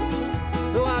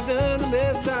on. Though I've done the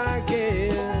best I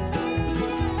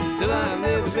can, still I've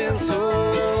never been so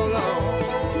long.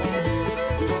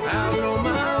 Out on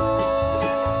my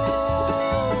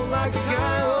own, like a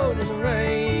coyote in the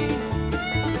rain.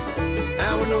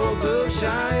 Out north of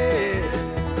Cheyenne,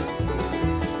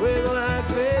 where the light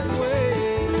fades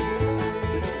away.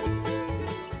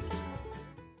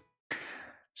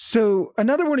 So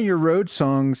another one of your road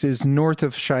songs is North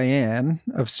of Cheyenne,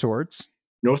 of sorts.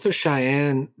 North of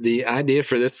Cheyenne, the idea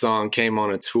for this song came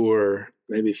on a tour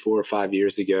maybe 4 or 5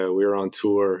 years ago. We were on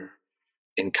tour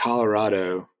in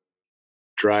Colorado,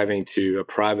 driving to a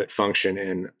private function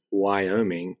in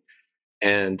Wyoming.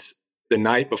 And the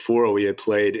night before, we had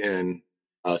played in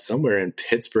somewhere in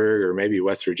Pittsburgh or maybe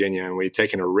West Virginia. And we had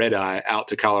taken a red eye out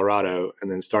to Colorado and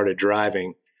then started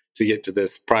driving to get to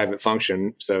this private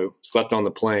function. So slept on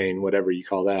the plane, whatever you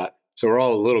call that. So we're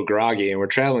all a little groggy and we're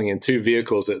traveling in 2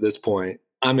 vehicles at this point.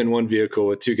 I'm in one vehicle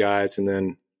with 2 guys, and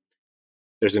then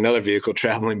there's another vehicle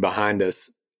traveling behind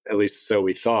us, at least so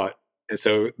we thought. And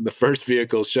so the first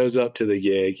vehicle shows up to the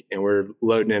gig and we're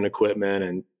loading in equipment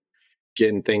and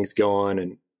getting things going.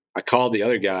 And I called the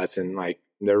other guys and like,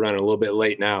 they're running a little bit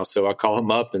late now. So I call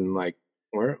them up and like,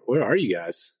 where are you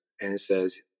guys? And it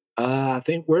says, I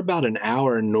think we're about an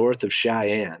hour north of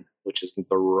Cheyenne, which is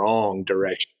the wrong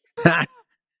direction.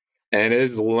 And it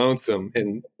is lonesome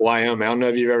in Wyoming. I don't know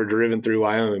if you've ever driven through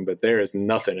Wyoming, but there is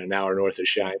nothing an hour north of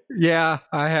Cheyenne. Yeah,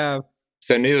 I have.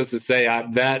 So needless to say,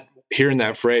 hearing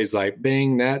that phrase, like,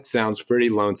 bing, that sounds pretty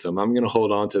lonesome. I'm going to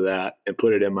hold on to that and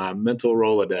put it in my mental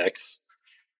Rolodex.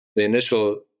 The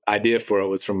initial idea for it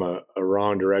was from a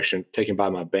wrong direction taken by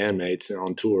my bandmates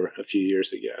on tour a few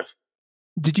years ago.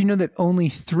 Did you know that only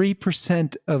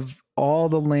 3% of all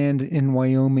the land in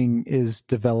Wyoming is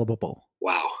developable?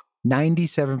 Wow.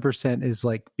 97% is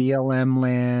like BLM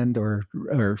land or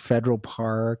federal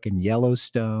park and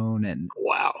Yellowstone. And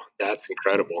wow, that's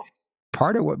incredible.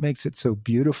 Part of what makes it so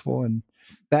beautiful. And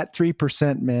that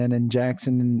 3%, man, in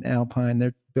Jackson and Alpine,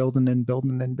 they're building and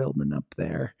building and building up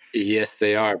there. Yes,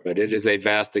 they are. But it is a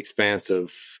vast expanse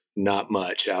of not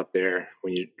much out there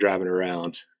when you're driving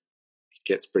around. It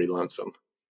gets pretty lonesome.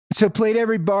 So played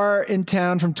every bar in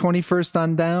town from 21st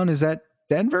on down. Is that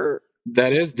Denver?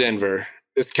 That is Denver.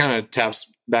 This kind of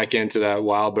taps back into that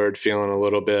wild bird feeling a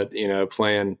little bit,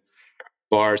 playing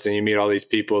bars and you meet all these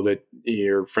people that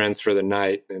you're friends for the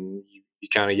night and you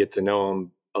kind of get to know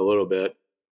them a little bit,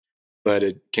 but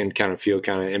it can kind of feel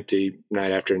kind of empty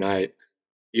night after night.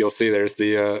 You'll see there's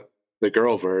the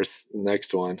girl verse,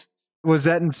 next one. Was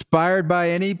that inspired by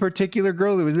any particular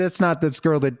girl? That's not this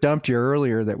girl that dumped you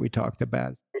earlier that we talked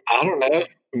about. I don't know.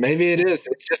 Maybe it is.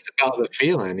 It's just about the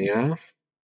feeling,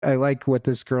 I like what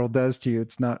this girl does to you.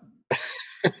 It's not.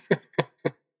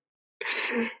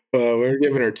 Well, we're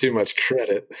giving her too much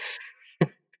credit.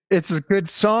 It's a good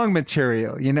song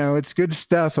material. It's good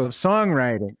stuff of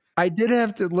songwriting. I did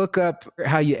have to look up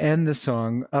how you end the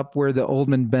song, up where the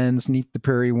Oldman bends, 'Neath the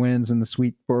Prairie Winds, and the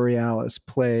Sweet Borealis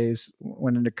plays.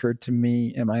 When it occurred to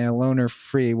me, am I alone or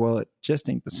free? Well, it just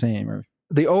ain't the same. Or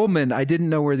the Oldman, I didn't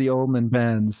know where the Oldman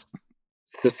bends.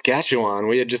 Saskatchewan.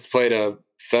 We had just played a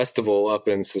festival up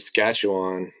in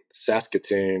Saskatchewan,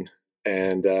 Saskatoon,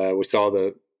 and we saw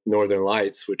the Northern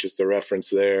Lights, which is the reference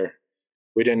there.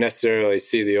 We didn't necessarily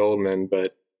see the Oldman,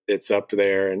 but it's up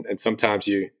there. And sometimes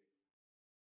you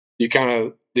kind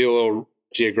of do a little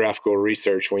geographical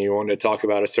research when you want to talk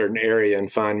about a certain area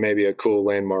and find maybe a cool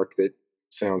landmark that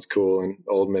sounds cool. And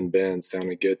Oldman Bend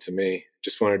sounded good to me.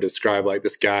 Just wanted to describe like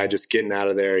this guy just getting out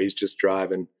of there. He's just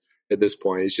driving. At this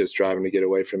point, he's just driving to get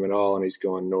away from it all, and he's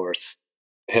going north,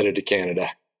 headed to Canada.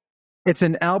 It's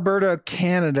in Alberta,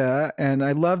 Canada, and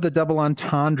I love the double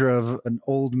entendre of an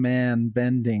old man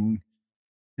bending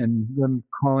and them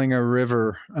calling a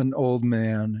river an old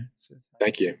man.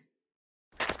 Thank you.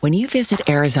 When you visit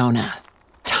Arizona,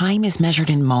 time is measured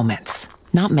in moments,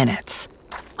 not minutes.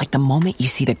 Like the moment you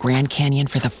see the Grand Canyon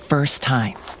for the first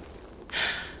time.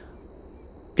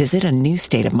 Visit a new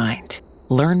state of mind.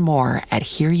 Learn more at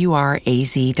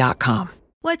hereyouareaz.com.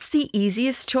 What's the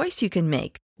easiest choice you can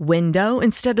make? Window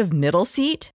instead of middle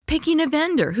seat? Picking a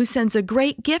vendor who sends a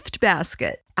great gift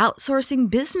basket? Outsourcing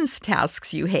business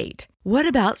tasks you hate? What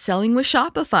about selling with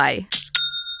Shopify?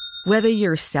 Whether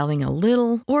you're selling a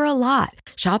little or a lot,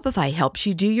 Shopify helps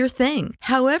you do your thing,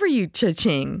 however you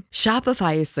cha-ching.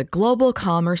 Shopify is the global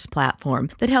commerce platform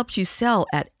that helps you sell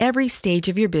at every stage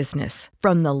of your business.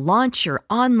 From the launch your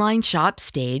online shop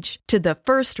stage to the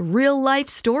first real-life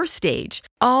store stage,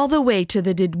 all the way to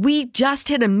the did we just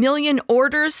hit a million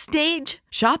orders stage.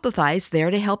 Shopify's there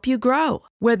to help you grow.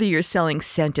 Whether you're selling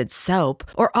scented soap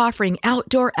or offering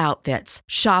outdoor outfits,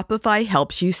 Shopify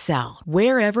helps you sell.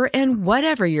 Wherever and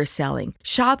whatever you're selling,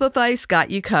 Shopify's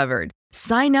got you covered.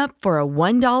 Sign up for a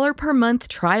 $1 per month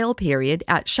trial period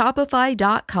at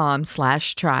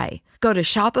shopify.com/try. Go to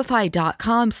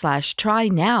shopify.com/try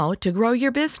now to grow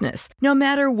your business, no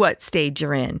matter what stage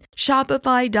you're in.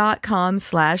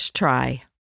 Shopify.com/try.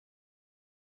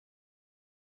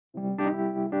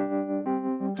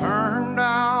 Turn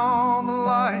down the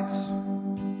lights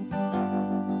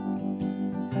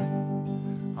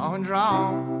on,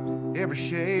 draw every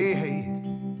shade.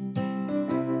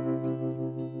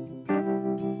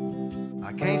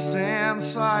 I can't stand the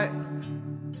sight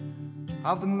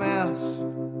of the mess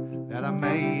that I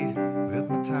made with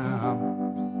my time.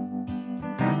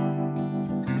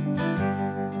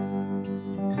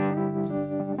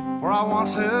 For I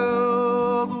once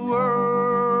held the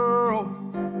world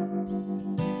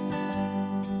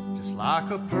just like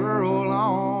a pearl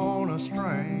on a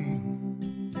string,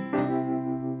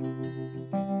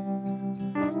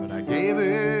 but I gave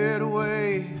it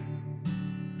away.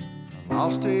 I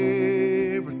lost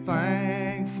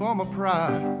everything for my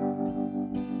pride.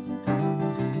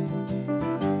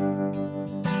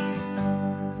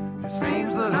 It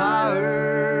seems that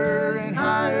higher and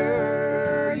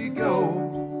higher you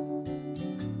go,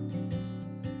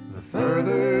 the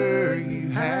further you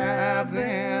have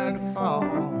then to fall.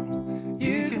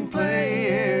 You can play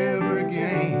every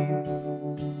game,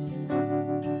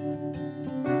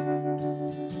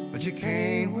 but you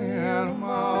can't win them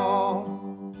all.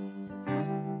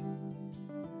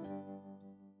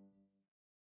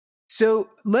 So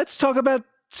let's talk about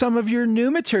some of your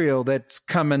new material that's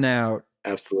coming out.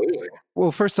 Absolutely.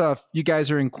 Well, first off, you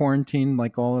guys are in quarantine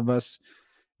like all of us.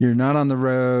 You're not on the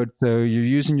road, so you're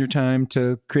using your time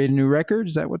to create a new record.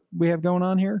 Is that what we have going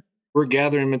on here? We're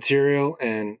gathering material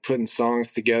and putting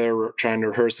songs together. We're trying to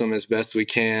rehearse them as best we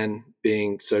can,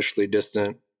 being socially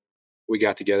distant. We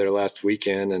got together last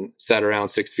weekend and sat around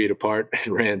 6 feet apart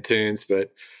and ran tunes,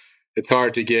 but it's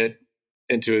hard to get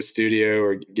into a studio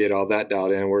or get all that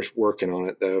dialed in. We're working on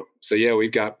it though. So yeah,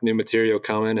 we've got new material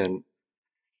coming, and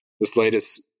this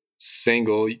latest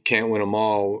single, You Can't Win Them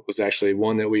All, was actually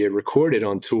one that we had recorded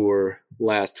on tour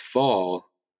last fall.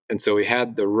 And so we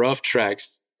had the rough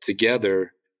tracks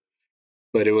together,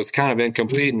 but it was kind of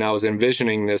incomplete. And I was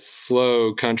envisioning this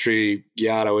slow country,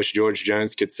 God, I wish George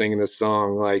Jones could sing this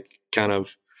song, like kind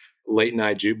of late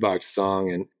night jukebox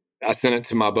song. And I sent it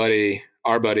to my buddy,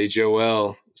 our buddy,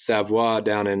 Joel Savoy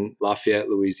down in Lafayette,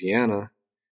 Louisiana,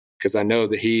 because I know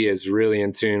that he is really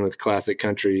in tune with classic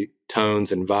country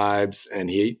tones and vibes, and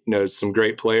he knows some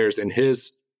great players in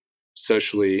his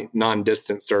socially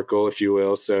non-distant circle, if you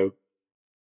will. So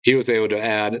he was able to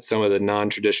add some of the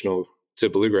non-traditional to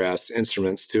bluegrass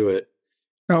instruments to it.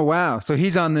 Oh, wow. So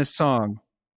he's on this song.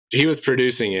 He was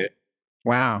producing it.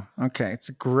 Wow. Okay. It's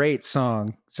a great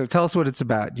song. So tell us what it's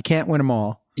about. You can't win them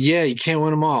all. Yeah, you can't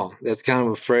win them all. That's kind of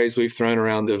a phrase we've thrown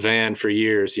around the van for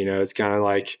years. You know, it's kind of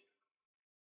like,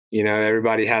 you know,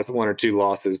 everybody has one or two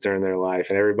losses during their life,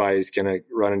 and everybody's going to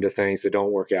run into things that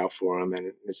don't work out for them.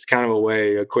 And it's kind of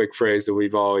a quick phrase that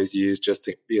we've always used just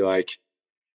to be like,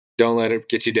 don't let it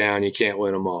get you down. You can't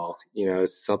win them all. You know,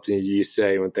 it's something you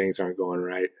say when things aren't going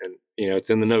right. And, you know, it's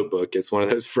in the notebook. It's one of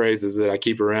those phrases that I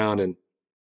keep around. And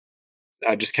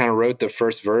I just kind of wrote the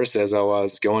first verse as I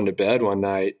was going to bed one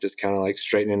night, just kind of like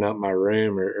straightening up my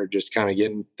room or just kind of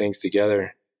getting things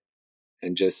together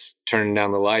and just turning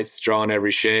down the lights, drawing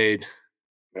every shade.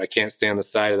 But I can't stand the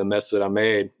sight of the mess that I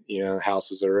made. You know, the house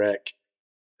was a wreck.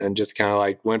 And just kind of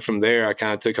like went from there. I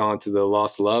kind of took on to the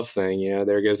lost love thing. You know,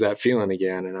 there goes that feeling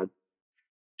again. And I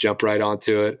jumped right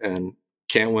onto it. And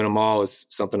Can't Win Them All is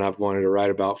something I've wanted to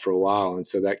write about for a while. And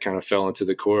so that kind of fell into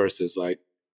the chorus, is like,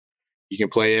 you can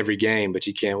play every game, but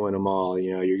you can't win them all.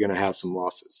 You know, you're going to have some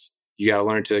losses. You got to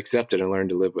learn to accept it and learn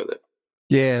to live with it.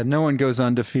 Yeah, no one goes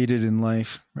undefeated in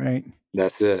life, right?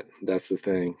 That's it. That's the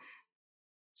thing.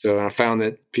 So I found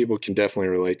that people can definitely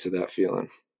relate to that feeling.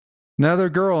 Another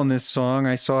girl in this song,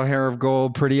 I saw hair of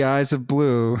gold, pretty eyes of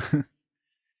blue.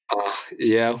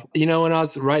 Yeah. You know, when I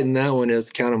was writing that one, it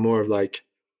was kind of more of like,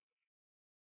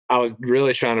 I was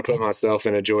really trying to put myself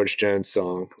in a George Jones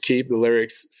song, keep the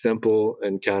lyrics simple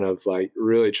and kind of like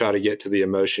really try to get to the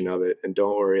emotion of it and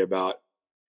don't worry about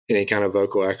any kind of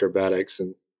vocal acrobatics.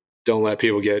 And don't let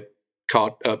people get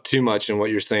caught up too much in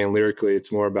what you're saying lyrically.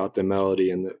 It's more about the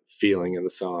melody and the feeling of the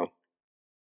song.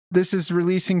 This is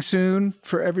releasing soon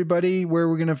for everybody.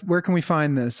 Where can we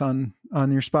find this on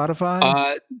your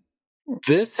Spotify?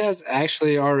 This has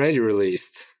actually already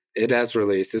released. It has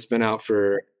released. It's been out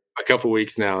for a couple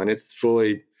weeks now, and it's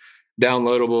fully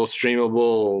downloadable,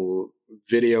 streamable,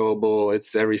 videoable.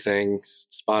 It's everything.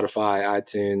 Spotify,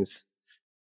 iTunes,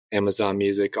 Amazon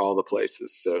Music, all the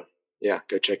places. So yeah,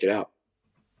 go check it out.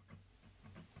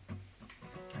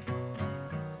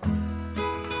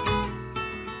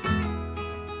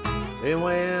 They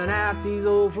went out these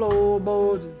old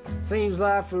floorboards, it seems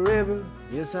like forever.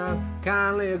 Yes, I'm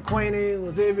kindly acquainted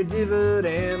with every divot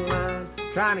and line,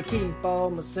 trying to keep all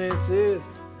my senses,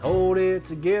 hold it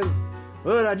together.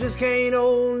 But I just can't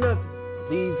hold nothing with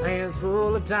these hands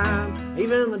full of time.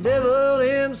 Even the devil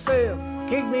himself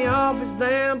kicked me off his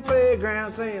damn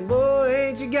playground, saying, boy,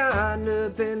 ain't you got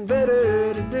nothing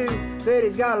better to do? Said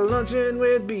he's got a luncheon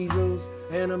with Bezos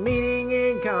and a meeting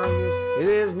in Congress.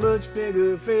 There's much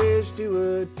bigger fish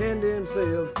to attend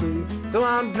himself to. So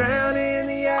I'm drowning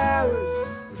the hours,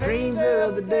 dreams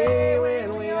of the day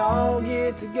when we all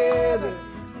get together,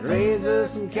 raise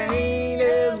us some cane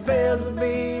as bells will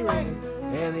be ringing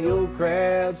and the old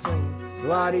crowd singing.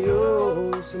 So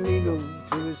adios amigo,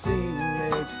 till we see you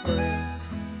next spring.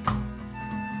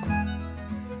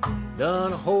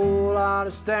 Done a whole lot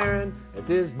of staring at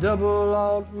this double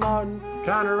alt Martin,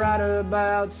 trying to write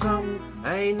about something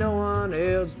ain't no one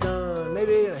else done.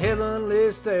 Maybe a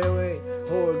heavenly stairway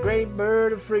or a great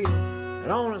bird of freedom. It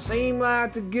don't seem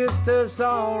like the good stuff's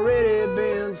already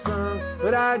been sung,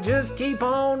 but I just keep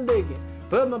on digging,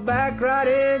 put my back right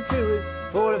into it.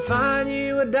 For to find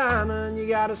you a diamond, you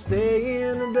gotta stay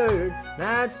in the dirt.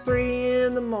 Now it's 3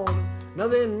 in the morning,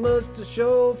 nothing much to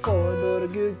show for it, but a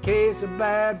good case of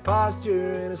bad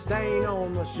posture and a stain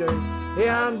on my shirt.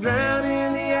 Yeah, I'm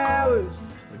drowning the hours,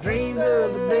 the dreams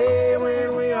of the day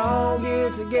when we all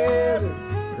get together,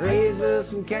 raise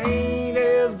us some cane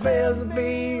as bells will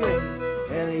be ringing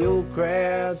and the old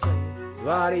crowd singing. So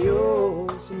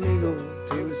adios amigo,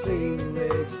 till we see you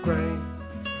next spring.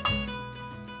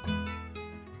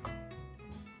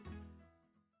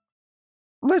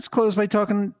 Let's close by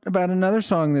talking about another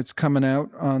song that's coming out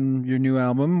on your new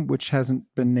album, which hasn't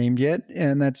been named yet,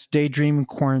 and that's Daydream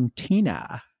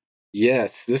Quarantina.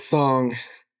 Yes, this song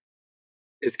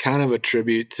is kind of a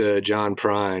tribute to John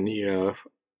Prine. You know,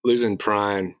 losing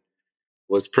Prine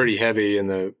was pretty heavy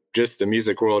in just the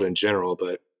music world in general,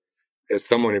 but as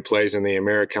someone who plays in the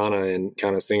Americana and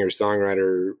kind of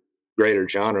singer-songwriter greater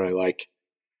genre, like,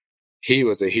 he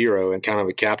was a hero and kind of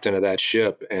a captain of that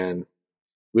ship, and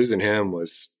losing him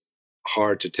was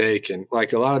hard to take. And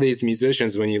like a lot of these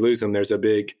musicians, when you lose them, there's a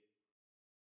big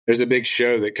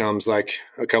show that comes like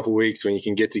a couple weeks when you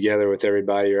can get together with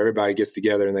everybody, or everybody gets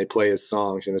together and they play his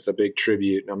songs, and it's a big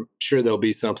tribute. And I'm sure there'll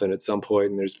be something at some point,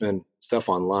 and there's been stuff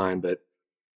online, but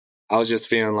I was just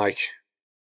feeling like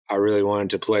I really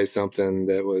wanted to play something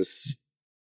that was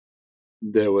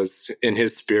in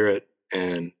his spirit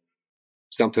and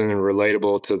something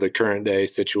relatable to the current day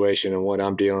situation and what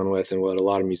I'm dealing with, and what a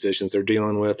lot of musicians are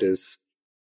dealing with is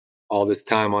all this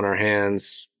time on our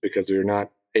hands because we're not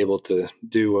able to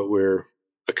do what we're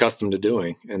accustomed to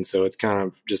doing. And so it's kind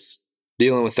of just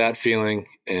dealing with that feeling,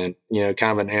 and, you know,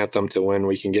 kind of an anthem to when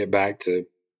we can get back to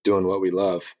doing what we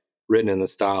love, written in the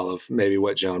style of maybe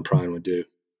what John Prine would do.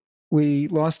 We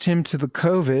lost him to the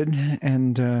COVID,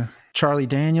 and Charlie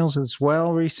Daniels as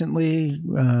well recently.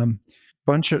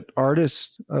 Bunch of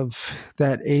artists of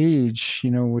that age,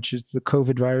 you know, which is the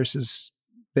COVID virus has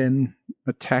been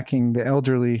attacking the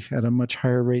elderly at a much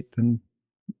higher rate than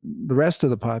the rest of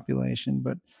the population.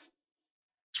 But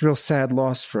it's a real sad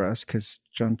loss for us because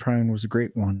John Prine was a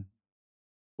great one.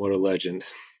 What a legend.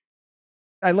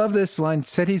 I love this line.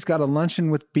 Said he's got a luncheon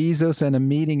with Bezos and a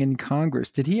meeting in Congress.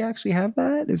 Did he actually have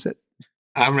that? Is it?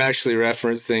 I'm actually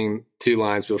referencing 2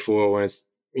 lines before when it's,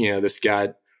 you know, this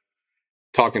guy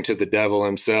talking to the devil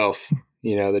himself.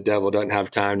 You know, the devil doesn't have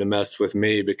time to mess with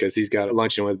me because he's got a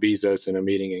luncheon with Bezos and a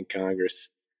meeting in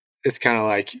Congress. It's kind of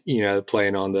like, you know,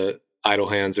 playing on the idle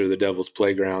hands or the devil's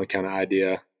playground kind of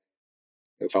idea.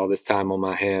 With all this time on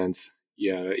my hands,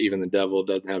 you know, even the devil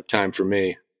doesn't have time for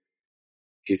me.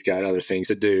 He's got other things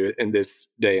to do in this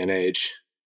day and age.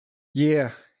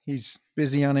 Yeah, he's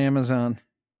busy on Amazon.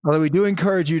 Although we do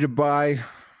encourage you to buy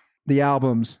the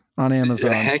albums on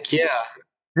Amazon. Heck yeah.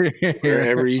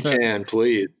 Wherever you can,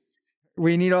 please.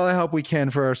 We need all the help we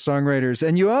can for our songwriters.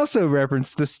 And you also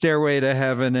referenced the Stairway to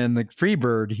Heaven and the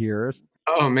Freebird here.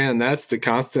 Oh man, that's the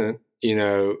constant, you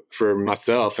know, for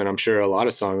myself, and I'm sure a lot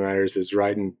of songwriters, is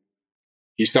writing,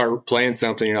 you start playing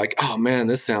something, you're like, oh man,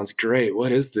 this sounds great.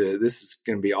 What is this? This is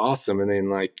going to be awesome. And then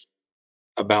like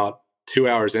about 2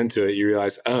 hours into it, you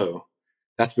realize, oh,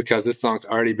 that's because this song's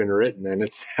already been written and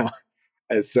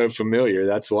it's so familiar.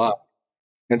 That's why.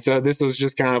 And so this was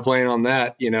just kind of playing on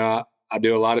that. You know, I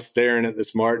do a lot of staring at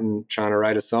this Martin trying to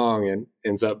write a song, and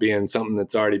ends up being something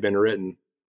that's already been written.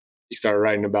 You start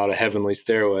writing about a heavenly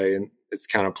stairway, and it's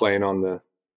kind of playing on the,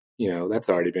 you know, that's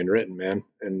already been written, man.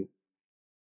 And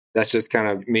that's just kind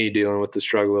of me dealing with the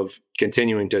struggle of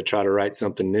continuing to try to write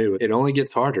something new. It only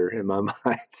gets harder in my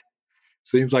mind.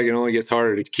 Seems like it only gets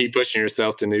harder to keep pushing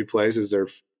yourself to new places or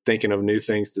thinking of new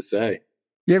things to say.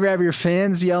 You ever have your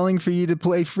fans yelling for you to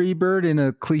play Freebird in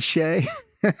a cliche?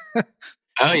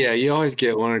 Oh yeah, you always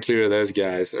get one or two of those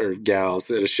guys or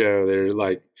gals at a show. They're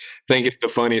like, think it's the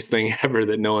funniest thing ever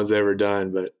that no one's ever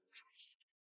done. But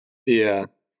yeah,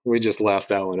 we just laughed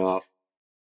that one off.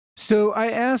 So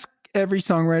I ask every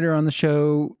songwriter on the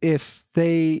show if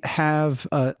they have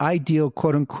an ideal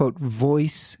quote unquote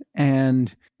voice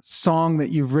and song that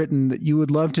you've written that you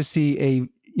would love to see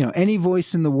any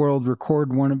voice in the world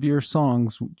record one of your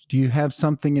songs. Do you have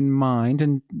something in mind?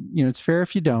 And, it's fair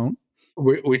if you don't.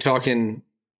 We talking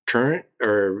current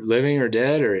or living or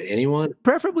dead or anyone?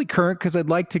 Preferably current, because I'd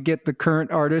like to get the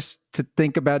current artist to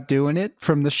think about doing it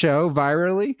from the show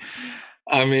virally.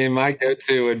 I mean, my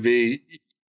go-to would be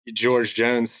George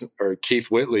Jones or Keith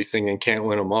Whitley singing Can't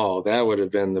Win 'Em All. That would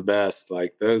have been the best.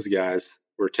 Like, those guys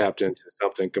were tapped into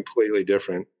something completely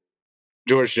different.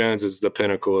 George Jones is the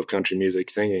pinnacle of country music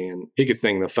singing, and he could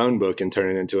sing The Phone Book and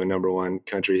turn it into a #1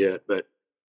 country hit. But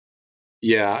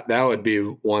yeah, that would be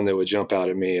one that would jump out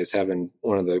at me, as having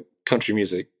one of the country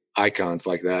music icons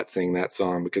like that sing that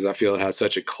song, because I feel it has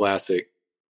such a classic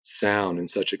sound and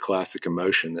such a classic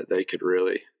emotion that they could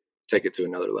really take it to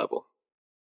another level.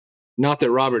 Not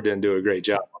that Robert didn't do a great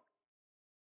job.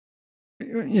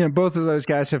 Both of those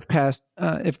guys have passed.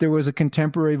 If there was a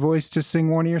contemporary voice to sing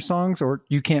one of your songs, or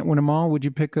You Can't Win 'Em All, would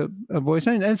you pick a voice?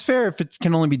 And it's fair if it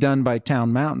can only be done by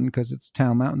Town Mountain, because it's a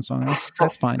Town Mountain song.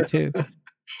 That's fine too.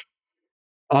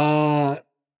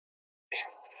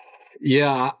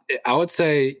 Yeah, I would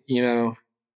say,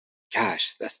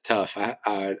 gosh, that's tough. I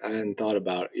hadn't thought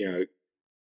about,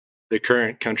 the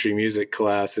current country music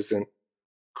class isn't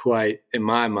quite, in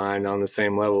my mind, on the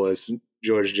same level as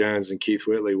George Jones and Keith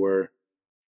Whitley were.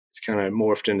 It's kind of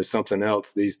morphed into something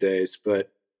else these days.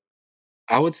 But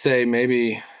I would say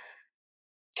maybe,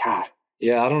 God,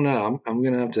 yeah, I don't know. I'm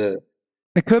going to have to.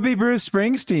 It could be Bruce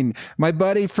Springsteen. My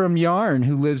buddy from Yarn,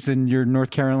 who lives in your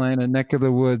North Carolina neck of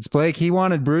the woods, Blake, he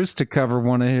wanted Bruce to cover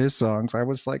one of his songs. I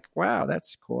was like, wow,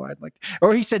 that's cool.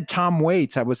 Or he said Tom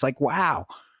Waits. I was like, wow,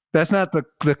 that's not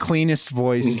the cleanest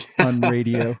voice on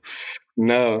radio.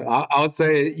 No, I would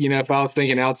say, if I was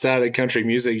thinking outside of the country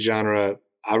music genre,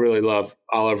 I really love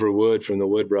Oliver Wood from the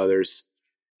Wood Brothers.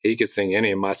 He could sing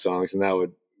any of my songs, and that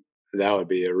would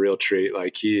be a real treat.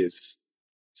 Like, he is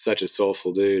such a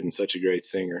soulful dude and such a great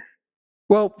singer.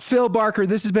 Well, Phil Barker,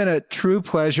 this has been a true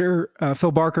pleasure.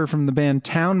 Phil Barker from the band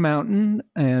Town Mountain,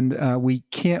 and we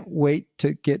can't wait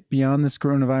to get beyond this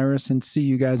coronavirus and see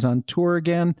you guys on tour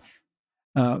again.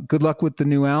 Good luck with the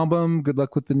new album. Good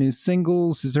luck with the new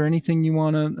singles. Is there anything you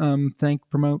want to thank,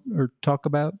 promote, or talk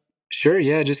about? Sure.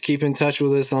 Yeah. Just keep in touch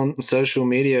with us on social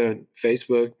media,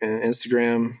 Facebook and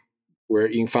Instagram, where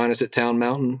you can find us at Town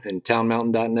Mountain and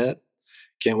townmountain.net.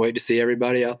 Can't wait to see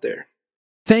everybody out there.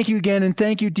 Thank you again. And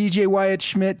thank you, DJ Wyatt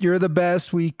Schmidt. You're the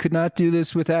best. We could not do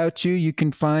this without you. You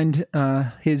can find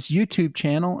his YouTube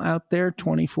channel out there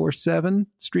 24/7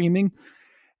 streaming.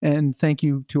 And thank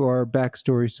you to our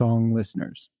Backstory Song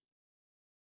listeners.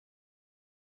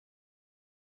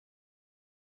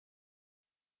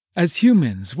 As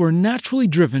humans, we're naturally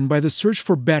driven by the search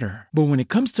for better. But when it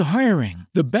comes to hiring,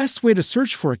 the best way to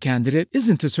search for a candidate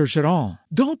isn't to search at all.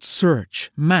 Don't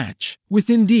search, match with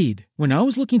Indeed. When I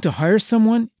was looking to hire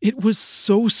someone, it was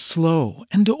so slow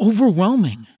and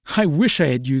overwhelming. I wish I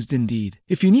had used Indeed.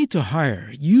 If you need to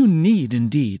hire, you need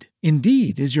Indeed.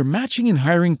 Indeed is your matching and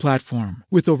hiring platform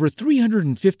with over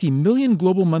 350 million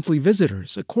global monthly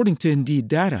visitors, according to Indeed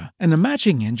data, and a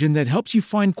matching engine that helps you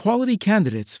find quality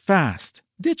candidates fast.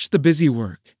 Ditch the busy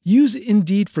work. Use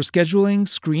Indeed for scheduling,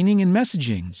 screening, and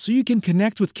messaging so you can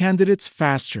connect with candidates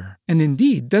faster. And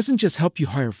Indeed doesn't just help you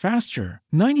hire faster.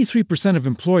 93% of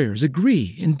employers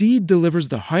agree Indeed delivers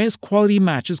the highest quality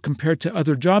matches compared to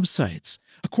other job sites,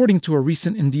 according to a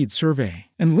recent Indeed survey.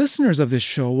 And listeners of this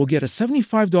show will get a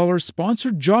 $75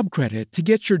 sponsored job credit to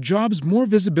get your jobs more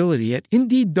visibility at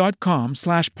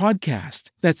Indeed.com/podcast.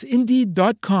 That's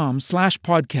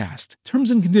Indeed.com/podcast.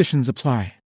 Terms and conditions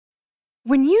apply.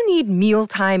 When you need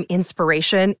mealtime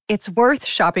inspiration, it's worth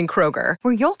shopping Kroger,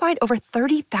 where you'll find over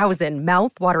 30,000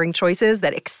 mouth-watering choices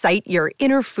that excite your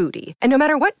inner foodie. And no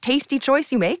matter what tasty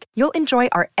choice you make, you'll enjoy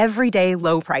our everyday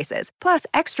low prices, plus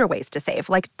extra ways to save,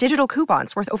 like digital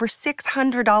coupons worth over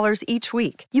 $600 each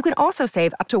week. You can also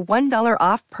save up to $1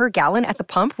 off per gallon at the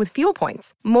pump with fuel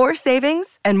points. More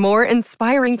savings and more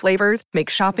inspiring flavors make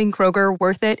shopping Kroger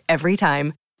worth it every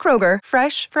time. Kroger,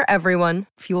 fresh for everyone.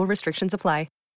 Fuel restrictions apply.